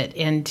takes it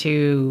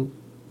into,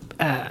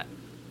 kind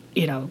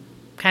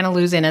of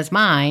losing his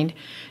mind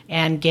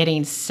and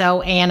getting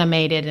so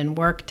animated and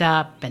worked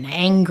up and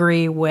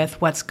angry with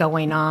what's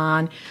going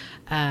on.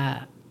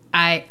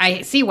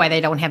 I see why they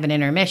don't have an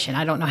intermission.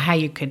 I don't know how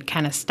you could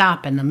kind of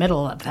stop in the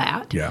middle of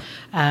that. Yeah.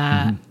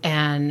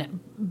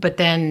 But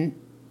then,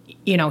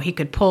 he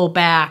could pull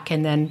back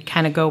and then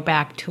kind of go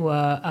back to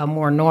a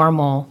more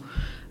normal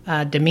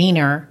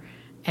demeanor.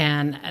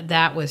 And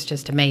that was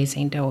just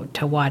amazing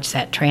to watch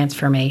that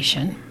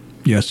transformation.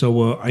 Yeah,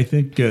 so I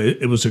think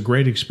it was a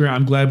great experience.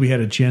 I'm glad we had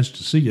a chance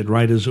to see it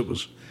right as it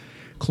was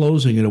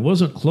closing. And it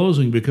wasn't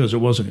closing because it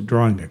wasn't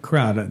drawing a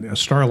crowd. A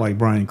star like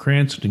Bryan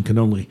Cranston can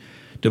only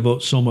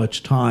devote so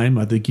much time.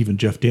 I think even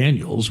Jeff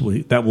Daniels,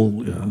 To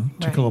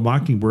Kill a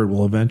Mockingbird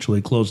will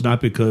eventually close,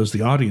 not because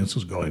the audience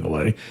is going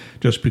away,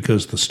 just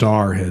because the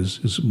star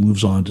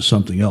moves on to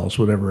something else,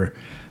 whatever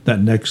that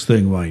next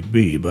thing might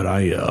be. But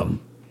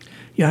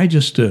I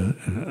just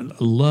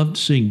loved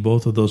seeing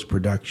both of those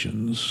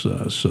productions.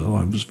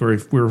 So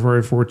we were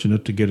very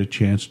fortunate to get a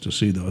chance to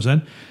see those.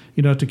 And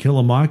To Kill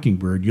a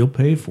Mockingbird, you'll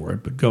pay for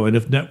it, but go. And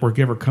if Network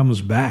ever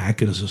comes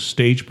back as a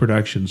stage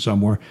production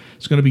somewhere,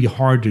 it's going to be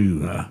hard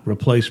to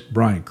replace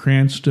Bryan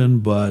Cranston.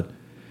 But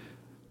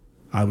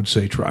I would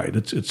say try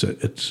it.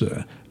 It's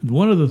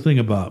one other thing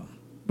about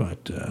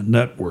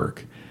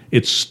Network.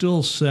 It's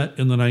still set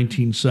in the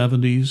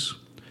 1970s.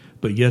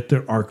 But yet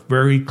there are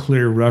very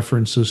clear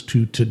references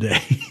to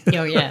today.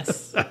 Oh,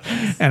 yes.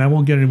 And I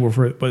won't get any more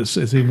but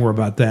say more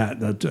about that.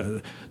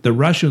 The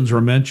Russians were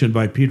mentioned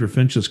by Peter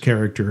Finch's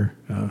character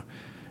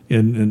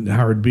in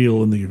Howard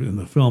Beale in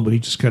the film, but he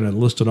just kind of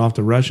listed off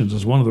the Russians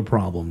as one of the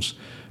problems.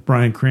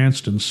 Bryan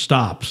Cranston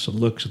stops and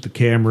looks at the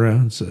camera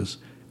and says,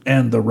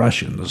 "And the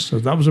Russians." So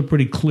that was a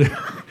pretty clear,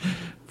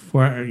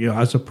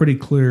 that's a pretty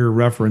clear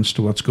reference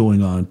to what's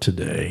going on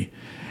today.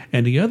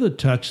 And the other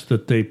touch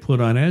that they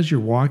put on as you're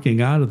walking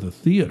out of the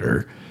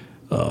theater,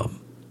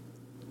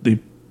 the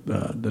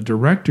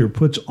director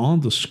puts on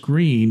the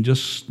screen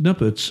just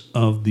snippets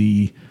of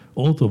the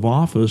oath of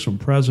office from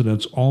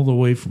presidents all the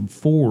way from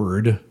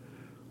Ford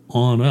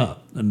on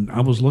up. And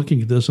I was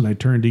looking at this and I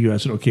turned to you. I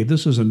said, okay,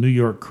 this is a New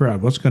York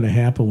crowd. What's going to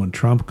happen when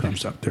Trump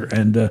comes up there?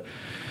 And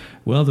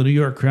Well, the New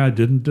York crowd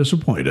didn't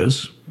disappoint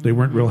us. They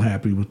weren't real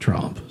happy with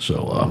Trump.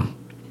 So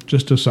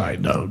just a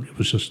side note, it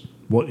was just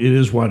it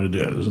is what it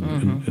is,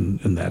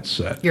 and that's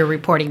it. You're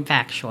reporting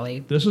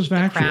factually. This is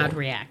factual. Crowd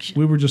reaction.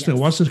 We were just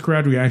thinking, what's this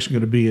crowd reaction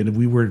going to be? And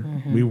we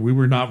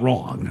were not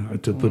wrong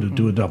to put it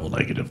to a double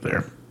negative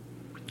there.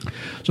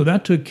 So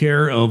that took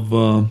care of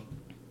the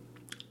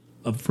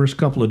first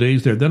couple of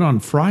days there. Then on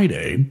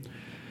Friday,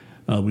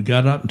 we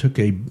got up and took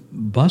a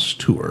bus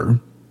tour,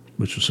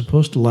 which was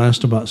supposed to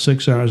last about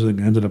 6 hours. I think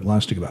it ended up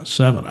lasting about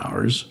 7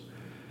 hours.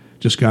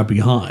 Just got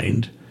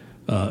behind.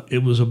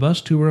 It was a bus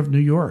tour of New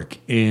York.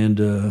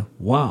 And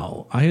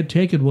wow, I had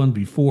taken one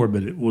before,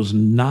 but it was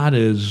not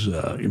as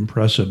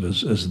impressive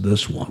as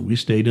this one. We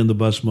stayed in the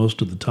bus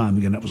most of the time.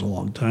 Again, that was a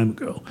long time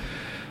ago.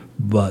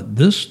 But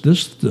this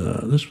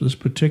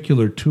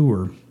particular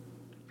tour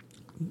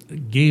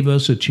gave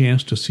us a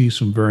chance to see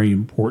some very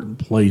important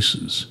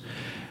places.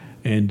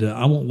 And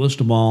I won't list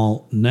them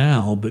all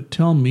now, but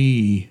tell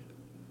me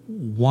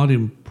what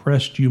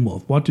impressed you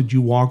most. What did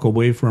you walk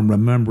away from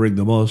remembering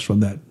the most from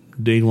that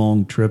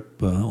day-long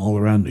trip all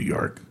around New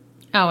York?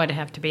 Oh, it'd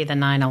have to be the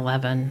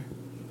 9/11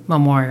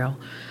 memorial.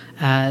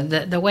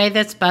 The way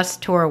this bus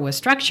tour was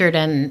structured,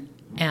 and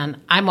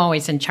I'm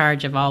always in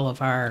charge of all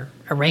of our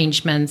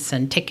arrangements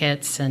and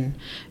tickets, and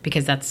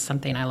because that's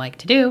something I like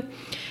to do,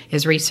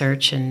 is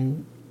research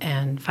and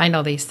find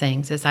all these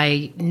things. As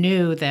I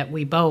knew that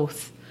we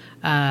both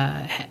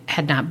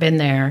had not been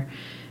there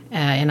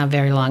in a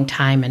very long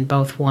time, and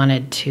both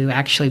wanted to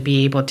actually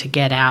be able to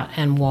get out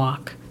and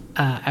walk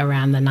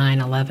around the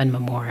 9/11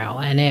 memorial,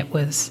 and it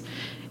was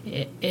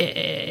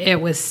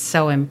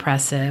so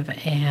impressive,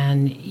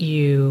 and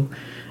you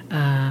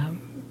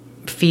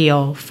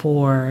feel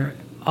for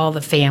all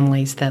the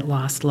families that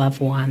lost loved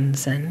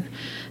ones and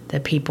the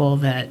people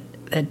that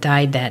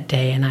died that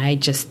day, and I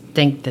just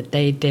think that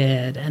they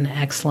did an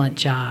excellent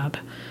job.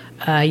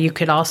 You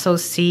could also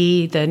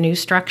see the new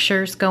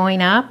structures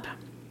going up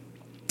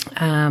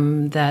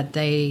that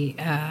they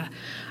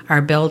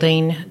are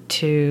building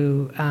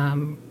to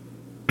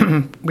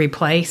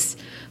replace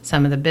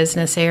some of the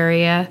business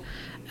area.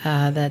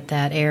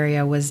 That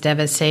area was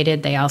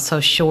devastated. They also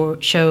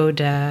showed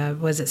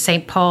was it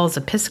St. Paul's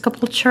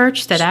Episcopal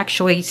Church that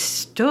actually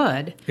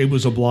stood. It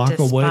was a block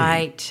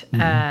away.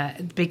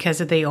 Despite,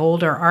 because of the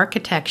older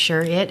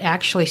architecture, it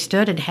actually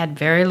stood and had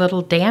very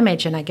little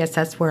damage, and I guess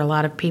that's where a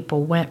lot of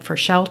people went for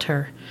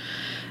shelter.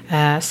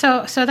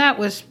 So that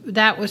was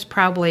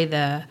probably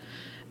the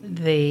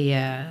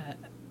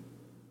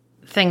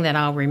thing that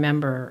I'll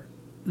remember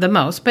the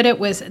most. But it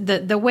was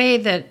the way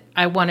that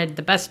I wanted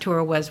the bus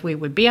tour was we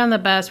would be on the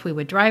bus, we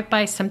would drive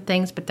by some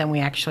things, but then we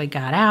actually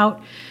got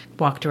out,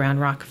 walked around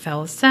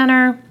Rockefeller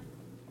Center.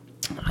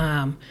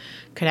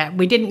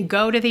 We didn't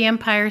go to the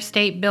Empire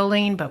State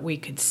Building, but we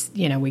could,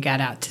 we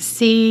got out to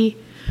see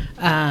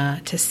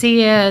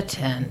it,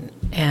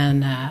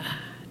 and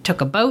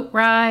took a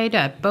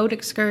boat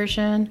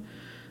excursion.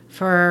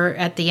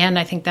 At the end,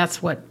 I think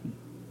that's what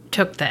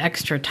took the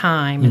extra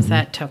time, is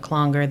that took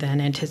longer than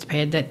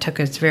anticipated. That took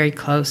us very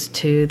close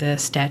to the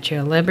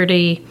Statue of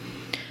Liberty.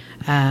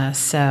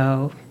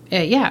 It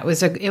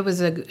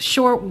was a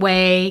short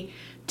way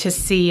to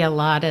see a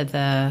lot of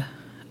the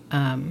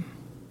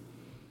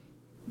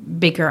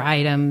bigger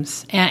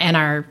items, and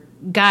our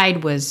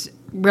guide was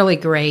really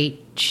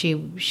great.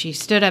 She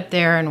stood up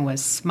there and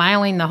was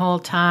smiling the whole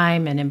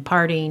time and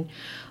imparting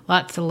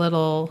lots of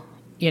little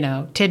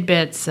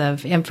tidbits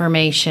of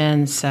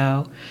information.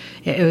 So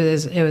it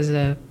was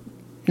a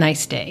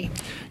nice day.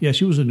 Yeah,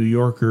 she was a New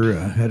Yorker,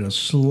 had a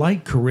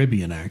slight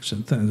Caribbean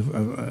accent.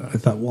 I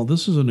thought, well,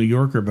 this is a New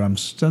Yorker, but I'm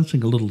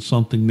sensing a little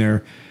something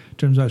there.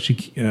 Turns out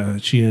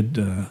she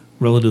had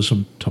relatives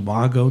from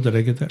Tobago. Did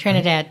I get that?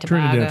 Trinidad, right?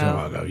 Tobago. Trinidad,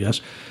 Tobago,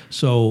 yes.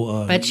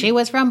 So, but she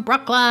was from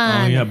Brooklyn.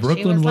 Oh, yeah,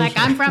 Brooklyn was like,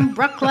 I'm from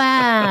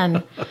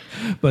Brooklyn.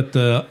 But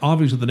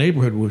obviously the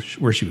neighborhood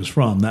where she was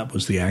from, that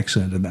was the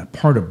accent in that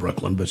part of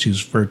Brooklyn, but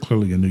she's very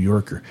clearly a New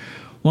Yorker.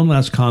 One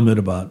last comment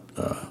about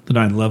the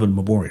 9/11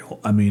 memorial.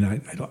 I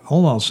mean,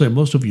 all I'll say,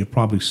 most of you have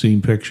probably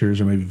seen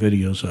pictures or maybe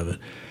videos of it.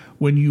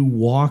 When you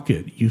walk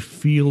it, you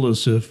feel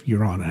as if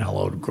you're on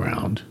hallowed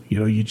ground.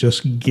 You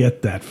just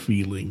get that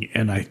feeling.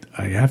 And I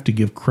have to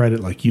give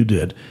credit, like you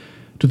did,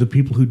 to the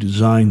people who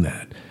designed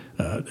that.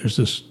 There's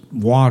this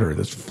water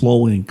that's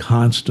flowing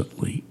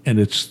constantly, and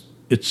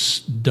it's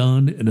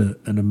done in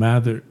a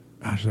manner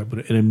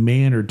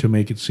to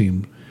make it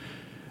seem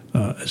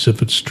as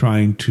if it's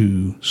trying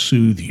to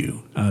soothe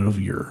you out of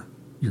your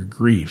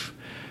grief.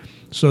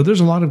 So there's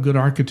a lot of good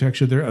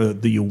architecture there.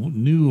 The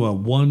new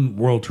One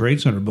World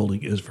Trade Center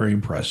building is very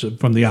impressive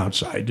from the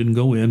outside. Didn't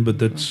go in, but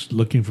that's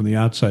looking from the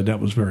outside, that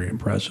was very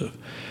impressive.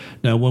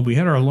 Now, when we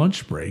had our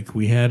lunch break,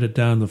 we had it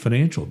down in the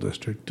financial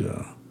district,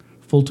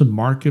 Fulton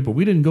Market, but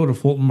we didn't go to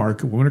Fulton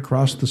Market. We went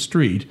across the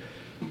street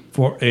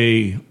for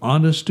a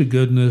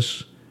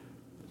honest-to-goodness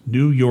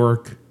New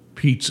York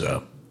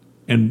pizza,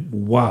 and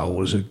wow,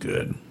 was it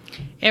good.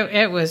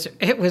 It was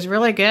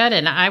really good,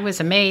 and I was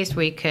amazed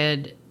we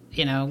could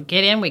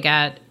get in. We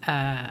got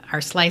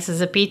our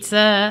slices of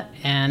pizza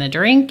and a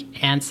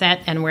drink, and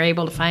sat, and we're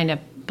able to find a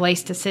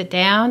place to sit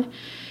down.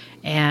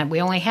 And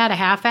we only had a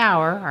half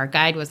hour. Our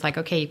guide was like,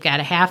 okay, you've got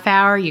a half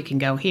hour. You can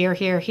go here,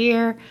 here,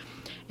 here.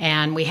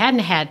 And we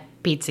hadn't had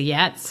pizza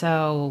yet,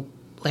 so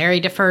Larry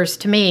defers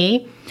to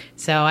me.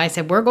 So I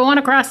said, we're going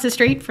across the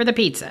street for the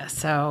pizza.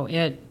 So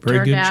it very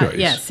turned good out, choice.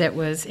 yes, it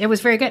was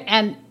very good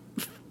and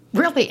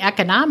really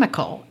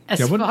economical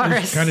as It far was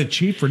as kind of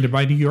cheap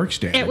by New York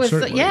standards. it was.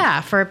 Certainly.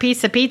 Yeah, for a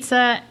piece of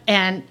pizza,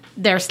 and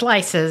their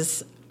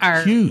slices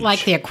are Huge.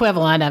 like the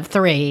equivalent of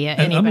three.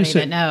 Anybody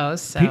that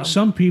knows. So.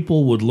 Some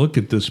people would look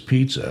at this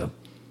pizza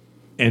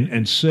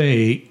and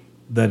say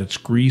that it's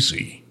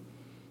greasy.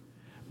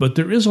 But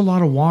there is a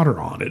lot of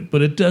water on it,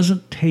 but it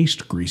doesn't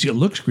taste greasy. It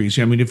looks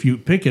greasy. I mean, if you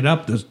pick it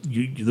up,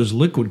 there's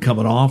liquid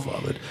coming off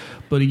of it,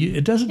 but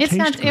it doesn't taste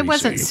greasy. It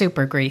wasn't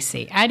super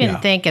greasy. I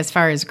didn't think, as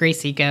far as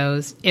greasy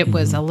goes, it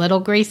was a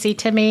little greasy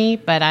to me,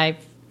 but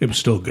it was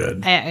still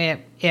good.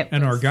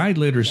 And our guide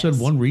later said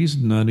one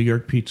reason New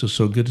York pizza is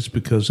so good is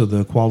because of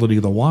the quality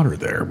of the water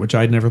there, which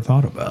I'd never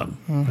thought about.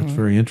 That's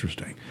very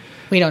interesting.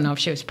 We don't know if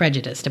she was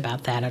prejudiced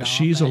about that at all.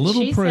 She's a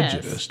little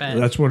prejudiced.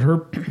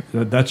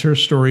 That's her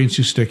story, and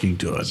she's sticking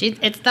to it.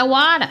 It's the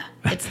water.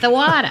 It's the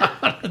water.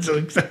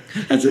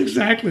 That's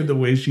exactly the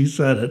way she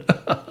said it.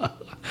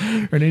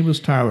 Her name was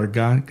Tyler.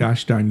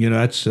 Gosh darn,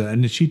 that's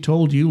and she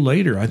told you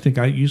later. I think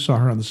you saw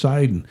her on the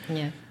side, and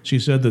she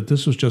said that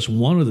this was just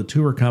one of the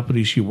tour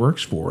companies she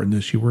works for, and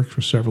that she works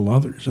for several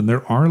others. And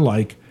there are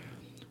like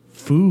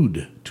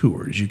food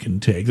tours you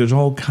can take. There's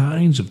all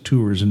kinds of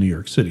tours in New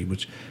York City,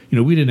 which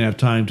we didn't have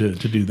time to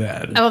do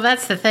that. Oh,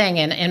 that's the thing.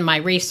 And in my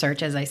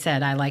research, as I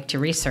said, I like to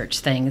research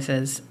things.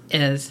 Is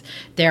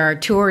there are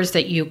tours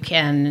that you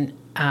can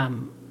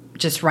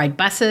just ride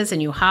buses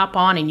and you hop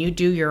on and you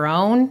do your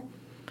own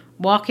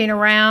walking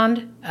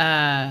around.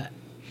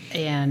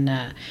 And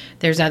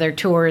there's other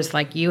tours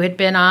like you had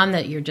been on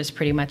that you're just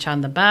pretty much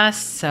on the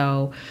bus.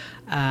 So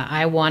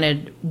I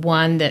wanted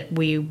one that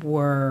we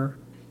were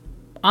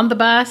on the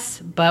bus,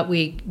 but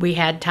we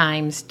had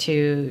times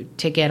to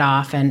get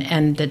off,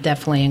 and that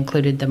definitely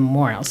included the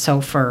memorial.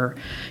 So for,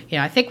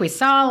 I think we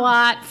saw a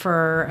lot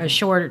for a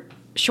short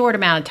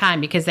amount of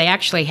time, because they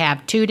actually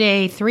have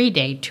 2-day,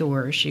 3-day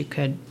tours you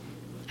could.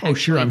 Oh,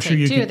 sure. I'm sure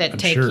you can. That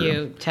take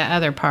you to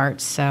other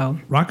parts. So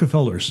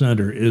Rockefeller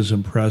Center is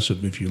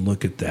impressive if you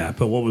look at that.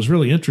 But what was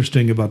really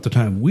interesting about the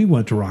time we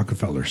went to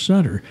Rockefeller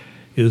Center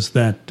is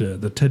that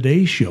the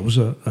Today Show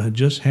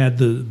just had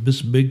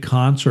this big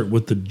concert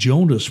with the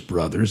Jonas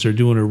Brothers. They're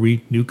doing a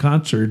new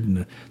concert,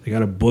 and they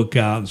got a book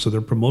out, and so they're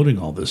promoting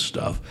all this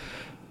stuff.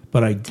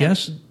 But I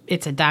guess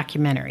it's a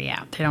documentary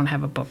out. They don't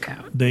have a book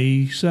out.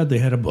 They said they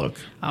had a book.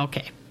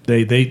 Okay.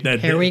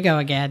 Here we go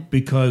again.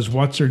 Because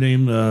what's her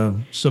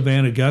name?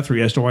 Savannah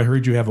Guthrie asked, I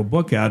heard you have a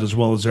book out as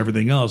well as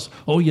everything else.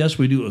 Oh, yes,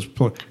 we do. It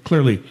was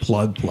clearly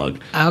plug.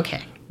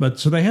 Okay. But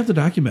so they have the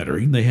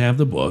documentary, they have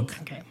the book,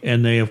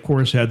 and they, of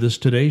course, had this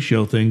Today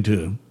Show thing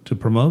to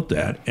promote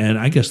that. And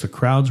I guess the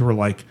crowds were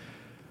like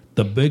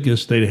the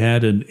biggest they'd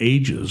had in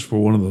ages for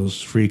one of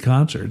those free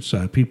concerts.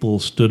 People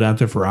stood out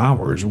there for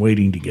hours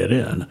waiting to get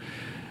in.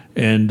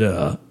 And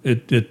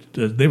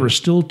they were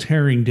still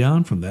tearing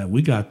down from that.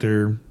 We got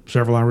there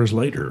several hours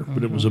later,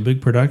 but it was a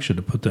big production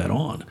to put that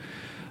on.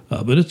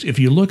 But if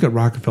you look at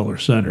Rockefeller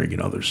Center,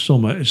 there's so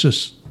much. It's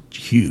just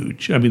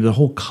huge. I mean, the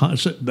whole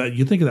concept.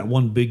 You think of that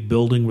one big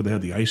building where they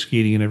had the ice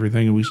skating and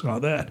everything, and we saw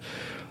that.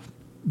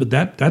 But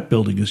that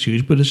building is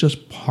huge. But it's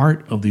just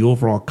part of the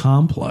overall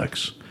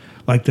complex.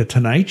 Like the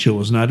Tonight Show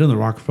is not in the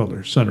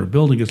Rockefeller Center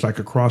building. It's like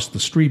across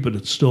the street, but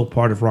it's still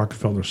part of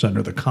Rockefeller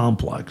Center, the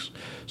complex.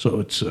 So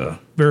it's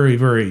very,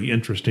 very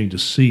interesting to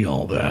see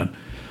all that.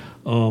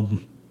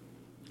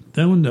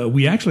 Then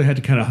we actually had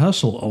to kind of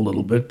hustle a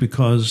little bit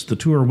because the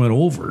tour went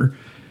over,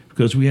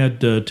 because we had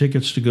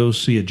tickets to go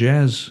see a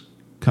jazz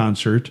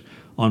concert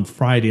on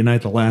Friday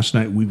night, the last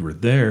night we were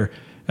there,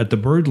 at the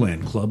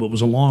Birdland Club. It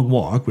was a long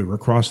walk. We were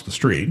across the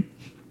street,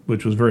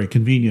 which was very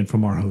convenient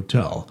from our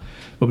hotel.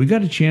 But we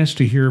got a chance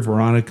to hear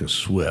Veronica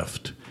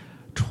Swift,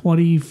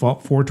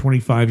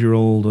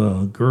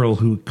 25-year-old girl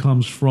who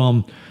comes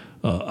from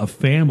a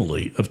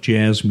family of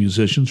jazz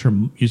musicians.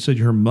 You said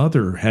her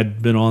mother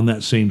had been on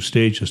that same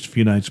stage just a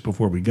few nights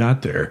before we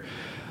got there.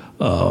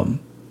 But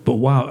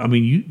wow, I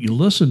mean, you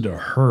listen to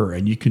her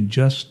and you can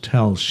just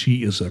tell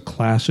she is a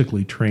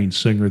classically trained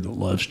singer that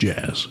loves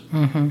jazz.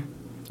 Mm-hmm.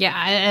 Yeah,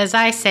 as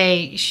I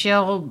say,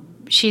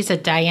 she's a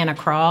Diana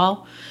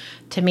Krall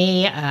to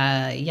me,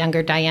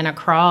 younger Diana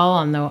Krall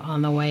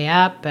on the way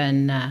up,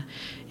 and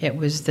it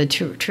was the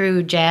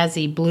true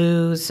jazzy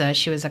blues.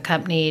 She was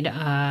accompanied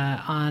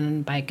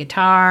by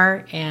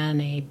guitar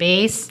and a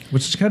bass,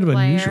 which is kind of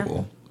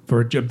unusual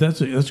for that's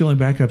the only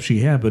backup she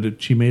had,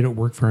 but she made it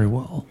work very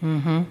well.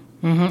 Mm-hmm.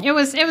 Mm-hmm. It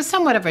was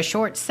somewhat of a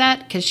short set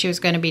because she was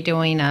going to be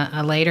doing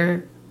a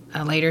later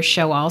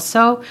show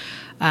also,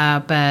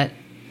 but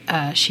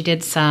she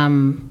did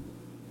some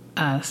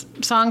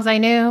songs I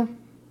knew,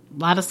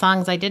 lot of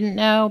songs I didn't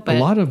know, but a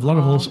lot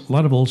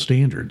of old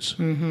standards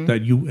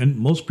that you and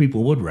most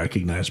people would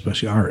recognize,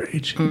 especially our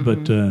age.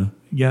 But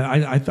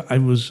I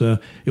was.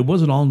 It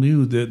wasn't all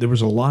new. There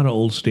was a lot of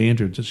old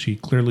standards that she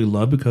clearly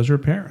loved because her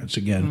parents,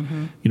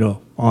 again,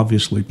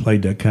 obviously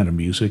played that kind of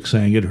music,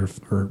 sang it.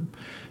 Her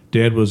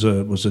dad was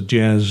a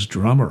jazz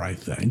drummer, I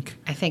think.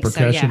 I think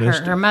so. Yeah,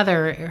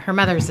 her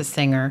mother's a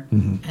singer,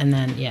 and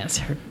then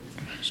her.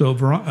 So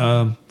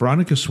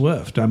Veronica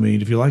Swift, I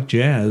mean, if you like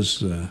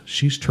jazz,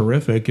 she's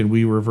terrific, and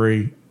we were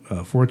very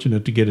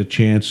fortunate to get a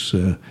chance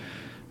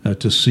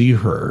to see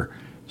her.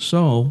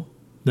 So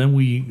then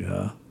we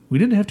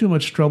didn't have too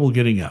much trouble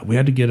getting up. We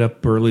had to get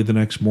up early the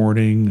next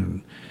morning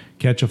and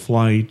catch a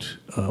flight.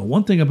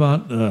 One thing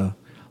about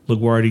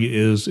LaGuardia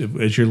is,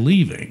 as you're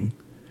leaving,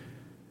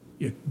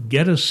 you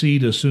get a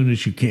seat as soon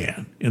as you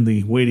can in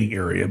the waiting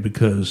area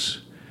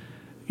because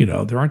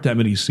there aren't that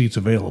many seats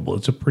available.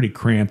 It's a pretty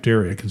cramped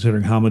area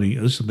considering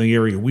this is the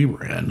area we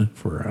were in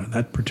for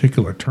that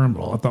particular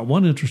terminal. I thought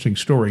one interesting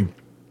story,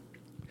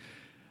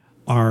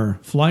 our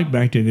flight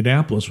back to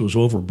Indianapolis was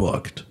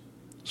overbooked.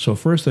 So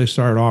first they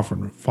started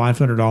offering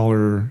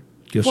 $500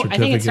 gift certificates. I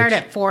think it started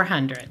at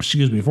 $400.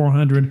 Excuse me,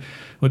 $400,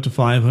 went to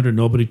 $500.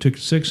 Nobody took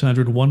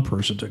 $600. One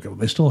person took it.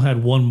 They still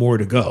had one more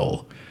to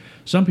go.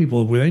 Some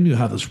people, they knew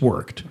how this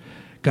worked.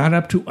 Got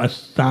up to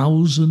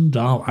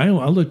 $1,000. I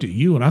looked at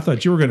you and I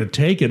thought you were going to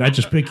take it. I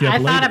just picked you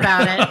up later.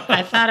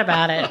 I thought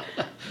about it.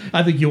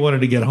 I think you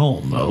wanted to get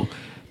home though.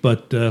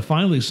 But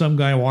finally, some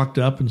guy walked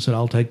up and said,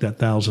 "I'll take that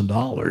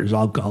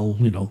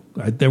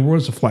 $1,000. There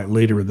was a flight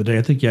later in the day.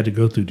 I think you had to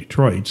go through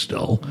Detroit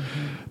still,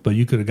 but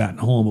you could have gotten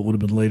home. It would have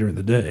been later in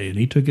the day." And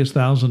he took his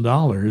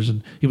 $1,000,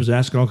 and he was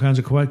asking all kinds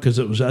of questions because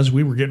it was as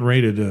we were getting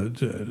ready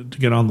to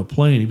get on the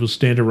plane. He was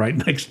standing right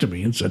next to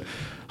me and said,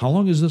 "How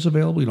long is this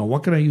available?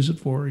 What can I use it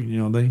for?"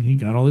 He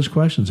got all these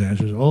questions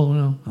answered. "Oh,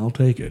 well, I'll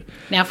take it."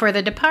 Now, for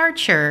the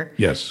departure,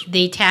 yes,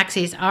 the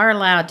taxis are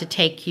allowed to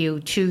take you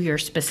to your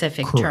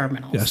specific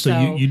terminal. Yeah,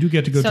 so you do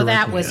get to go directly. So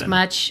that was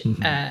much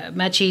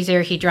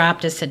easier. He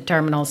dropped us at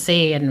Terminal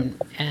C, and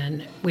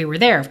we were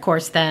there. Of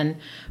course, then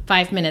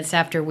 5 minutes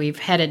after we've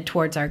headed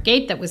towards our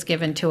gate that was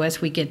given to us,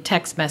 we get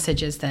text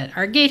messages that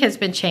our gate has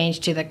been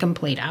changed to the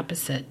complete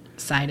opposite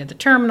side of the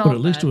terminal. But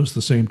at least it was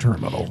the same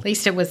terminal. At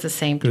least it was the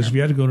same terminal. Because if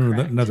you had to go to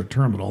another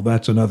terminal,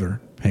 that's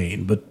another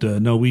pain. But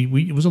no,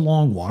 it was a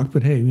long walk.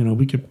 But hey,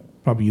 we could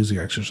probably use the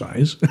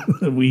exercise.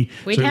 We'd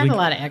have a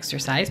lot of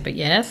exercise, but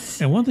yes.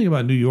 And one thing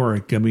about New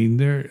York, I mean,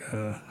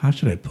 how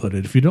should I put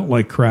it? If you don't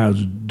like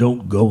crowds,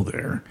 don't go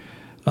there.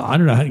 I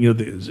don't know how,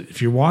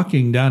 if you're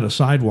walking down a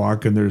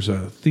sidewalk and there's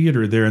a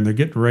theater there and they're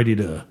getting ready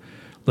to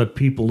let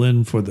people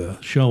in for the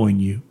showing,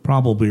 you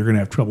probably are going to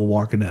have trouble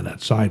walking down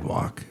that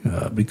sidewalk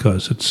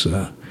because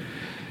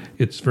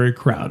it's very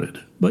crowded.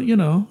 But,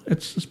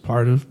 it's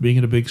part of being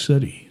in a big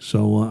city.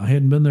 So I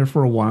hadn't been there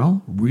for a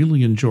while.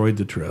 Really enjoyed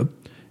the trip.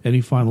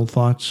 Any final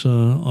thoughts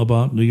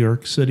about New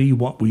York City,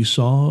 what we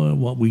saw,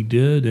 what we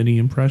did, any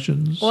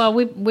impressions? Well,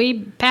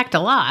 we packed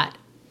a lot.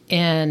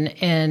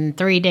 In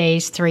 3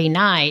 days, 3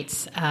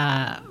 nights,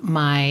 when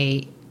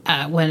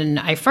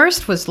I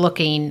first was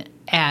looking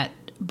at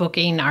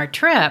booking our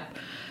trip,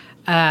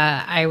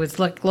 I was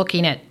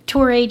looking at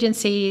tour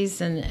agencies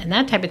and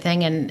that type of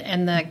thing,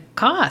 and the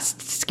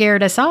cost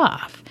scared us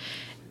off.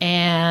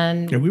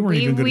 And we weren't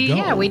even going to go.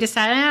 Yeah, we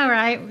decided, all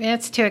right,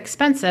 it's too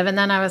expensive. And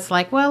then I was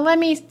like, well, let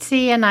me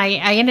see. And I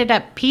ended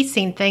up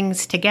piecing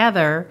things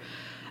together,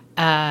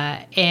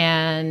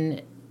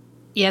 and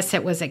yes,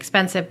 it was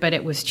expensive, but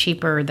it was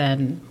cheaper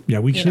than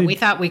we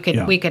thought we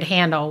could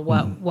handle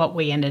what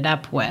we ended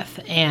up with.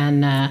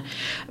 And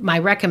my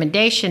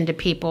recommendation to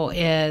people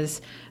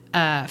is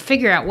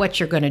figure out what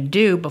you're going to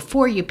do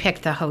before you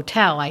pick the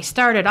hotel. I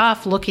started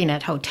off looking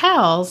at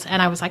hotels,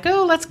 and I was like,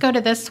 oh, let's go to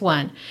this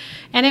one.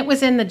 And it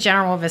was in the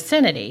general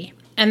vicinity.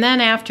 And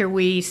then after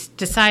we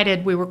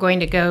decided we were going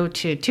to go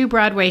to 2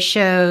 Broadway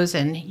shows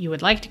and you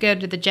would like to go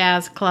to the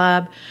jazz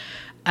club,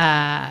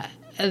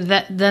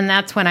 then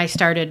that's when I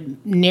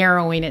started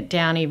narrowing it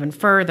down even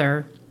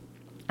further,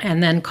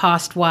 and then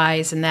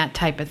cost-wise and that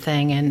type of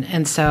thing.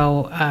 And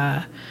so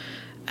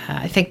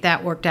I think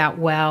that worked out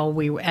well.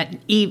 We were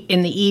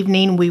in the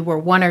evening, we were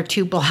 1 or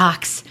 2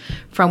 blocks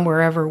from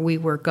wherever we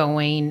were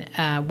going.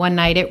 One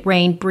night it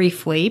rained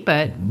briefly,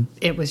 but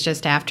it was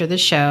just after the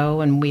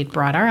show, and we'd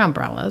brought our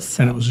umbrellas.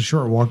 So. And it was a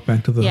short walk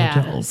back to the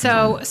hotel.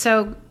 So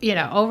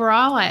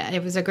overall,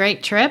 it was a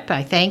great trip.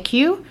 I thank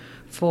you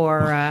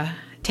for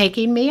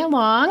taking me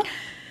along.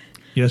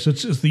 Yes,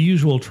 it's the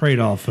usual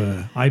trade-off.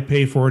 I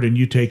pay for it and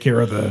you take care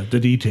of the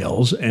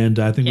details, and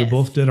I think we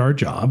both did our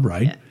job,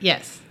 right?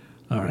 Yes.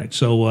 All right.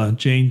 So,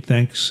 Jane,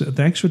 thanks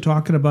for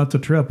talking about the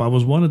trip. I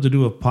wanted to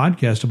do a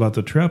podcast about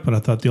the trip, and I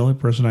thought the only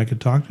person I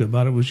could talk to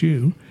about it was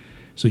you.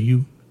 So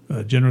you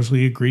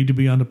generously agreed to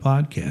be on the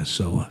podcast.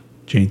 So,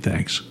 Jane,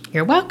 thanks.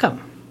 You're welcome.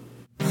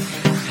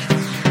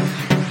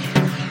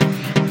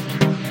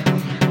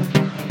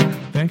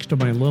 Thanks to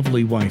my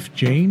lovely wife,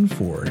 Jane,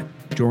 for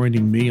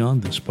joining me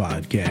on this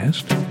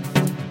podcast.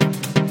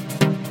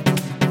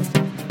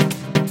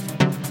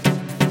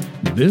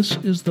 This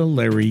is the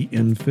Larry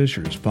N.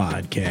 Fishers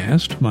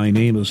podcast. My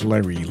name is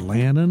Larry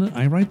Lannon.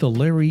 I write the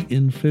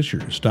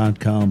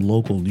LarryNFishers.com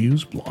local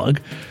news blog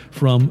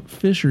from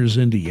Fishers,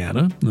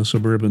 Indiana, a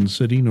suburban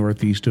city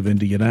northeast of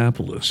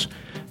Indianapolis.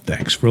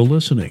 Thanks for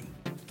listening.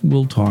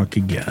 We'll talk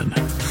again.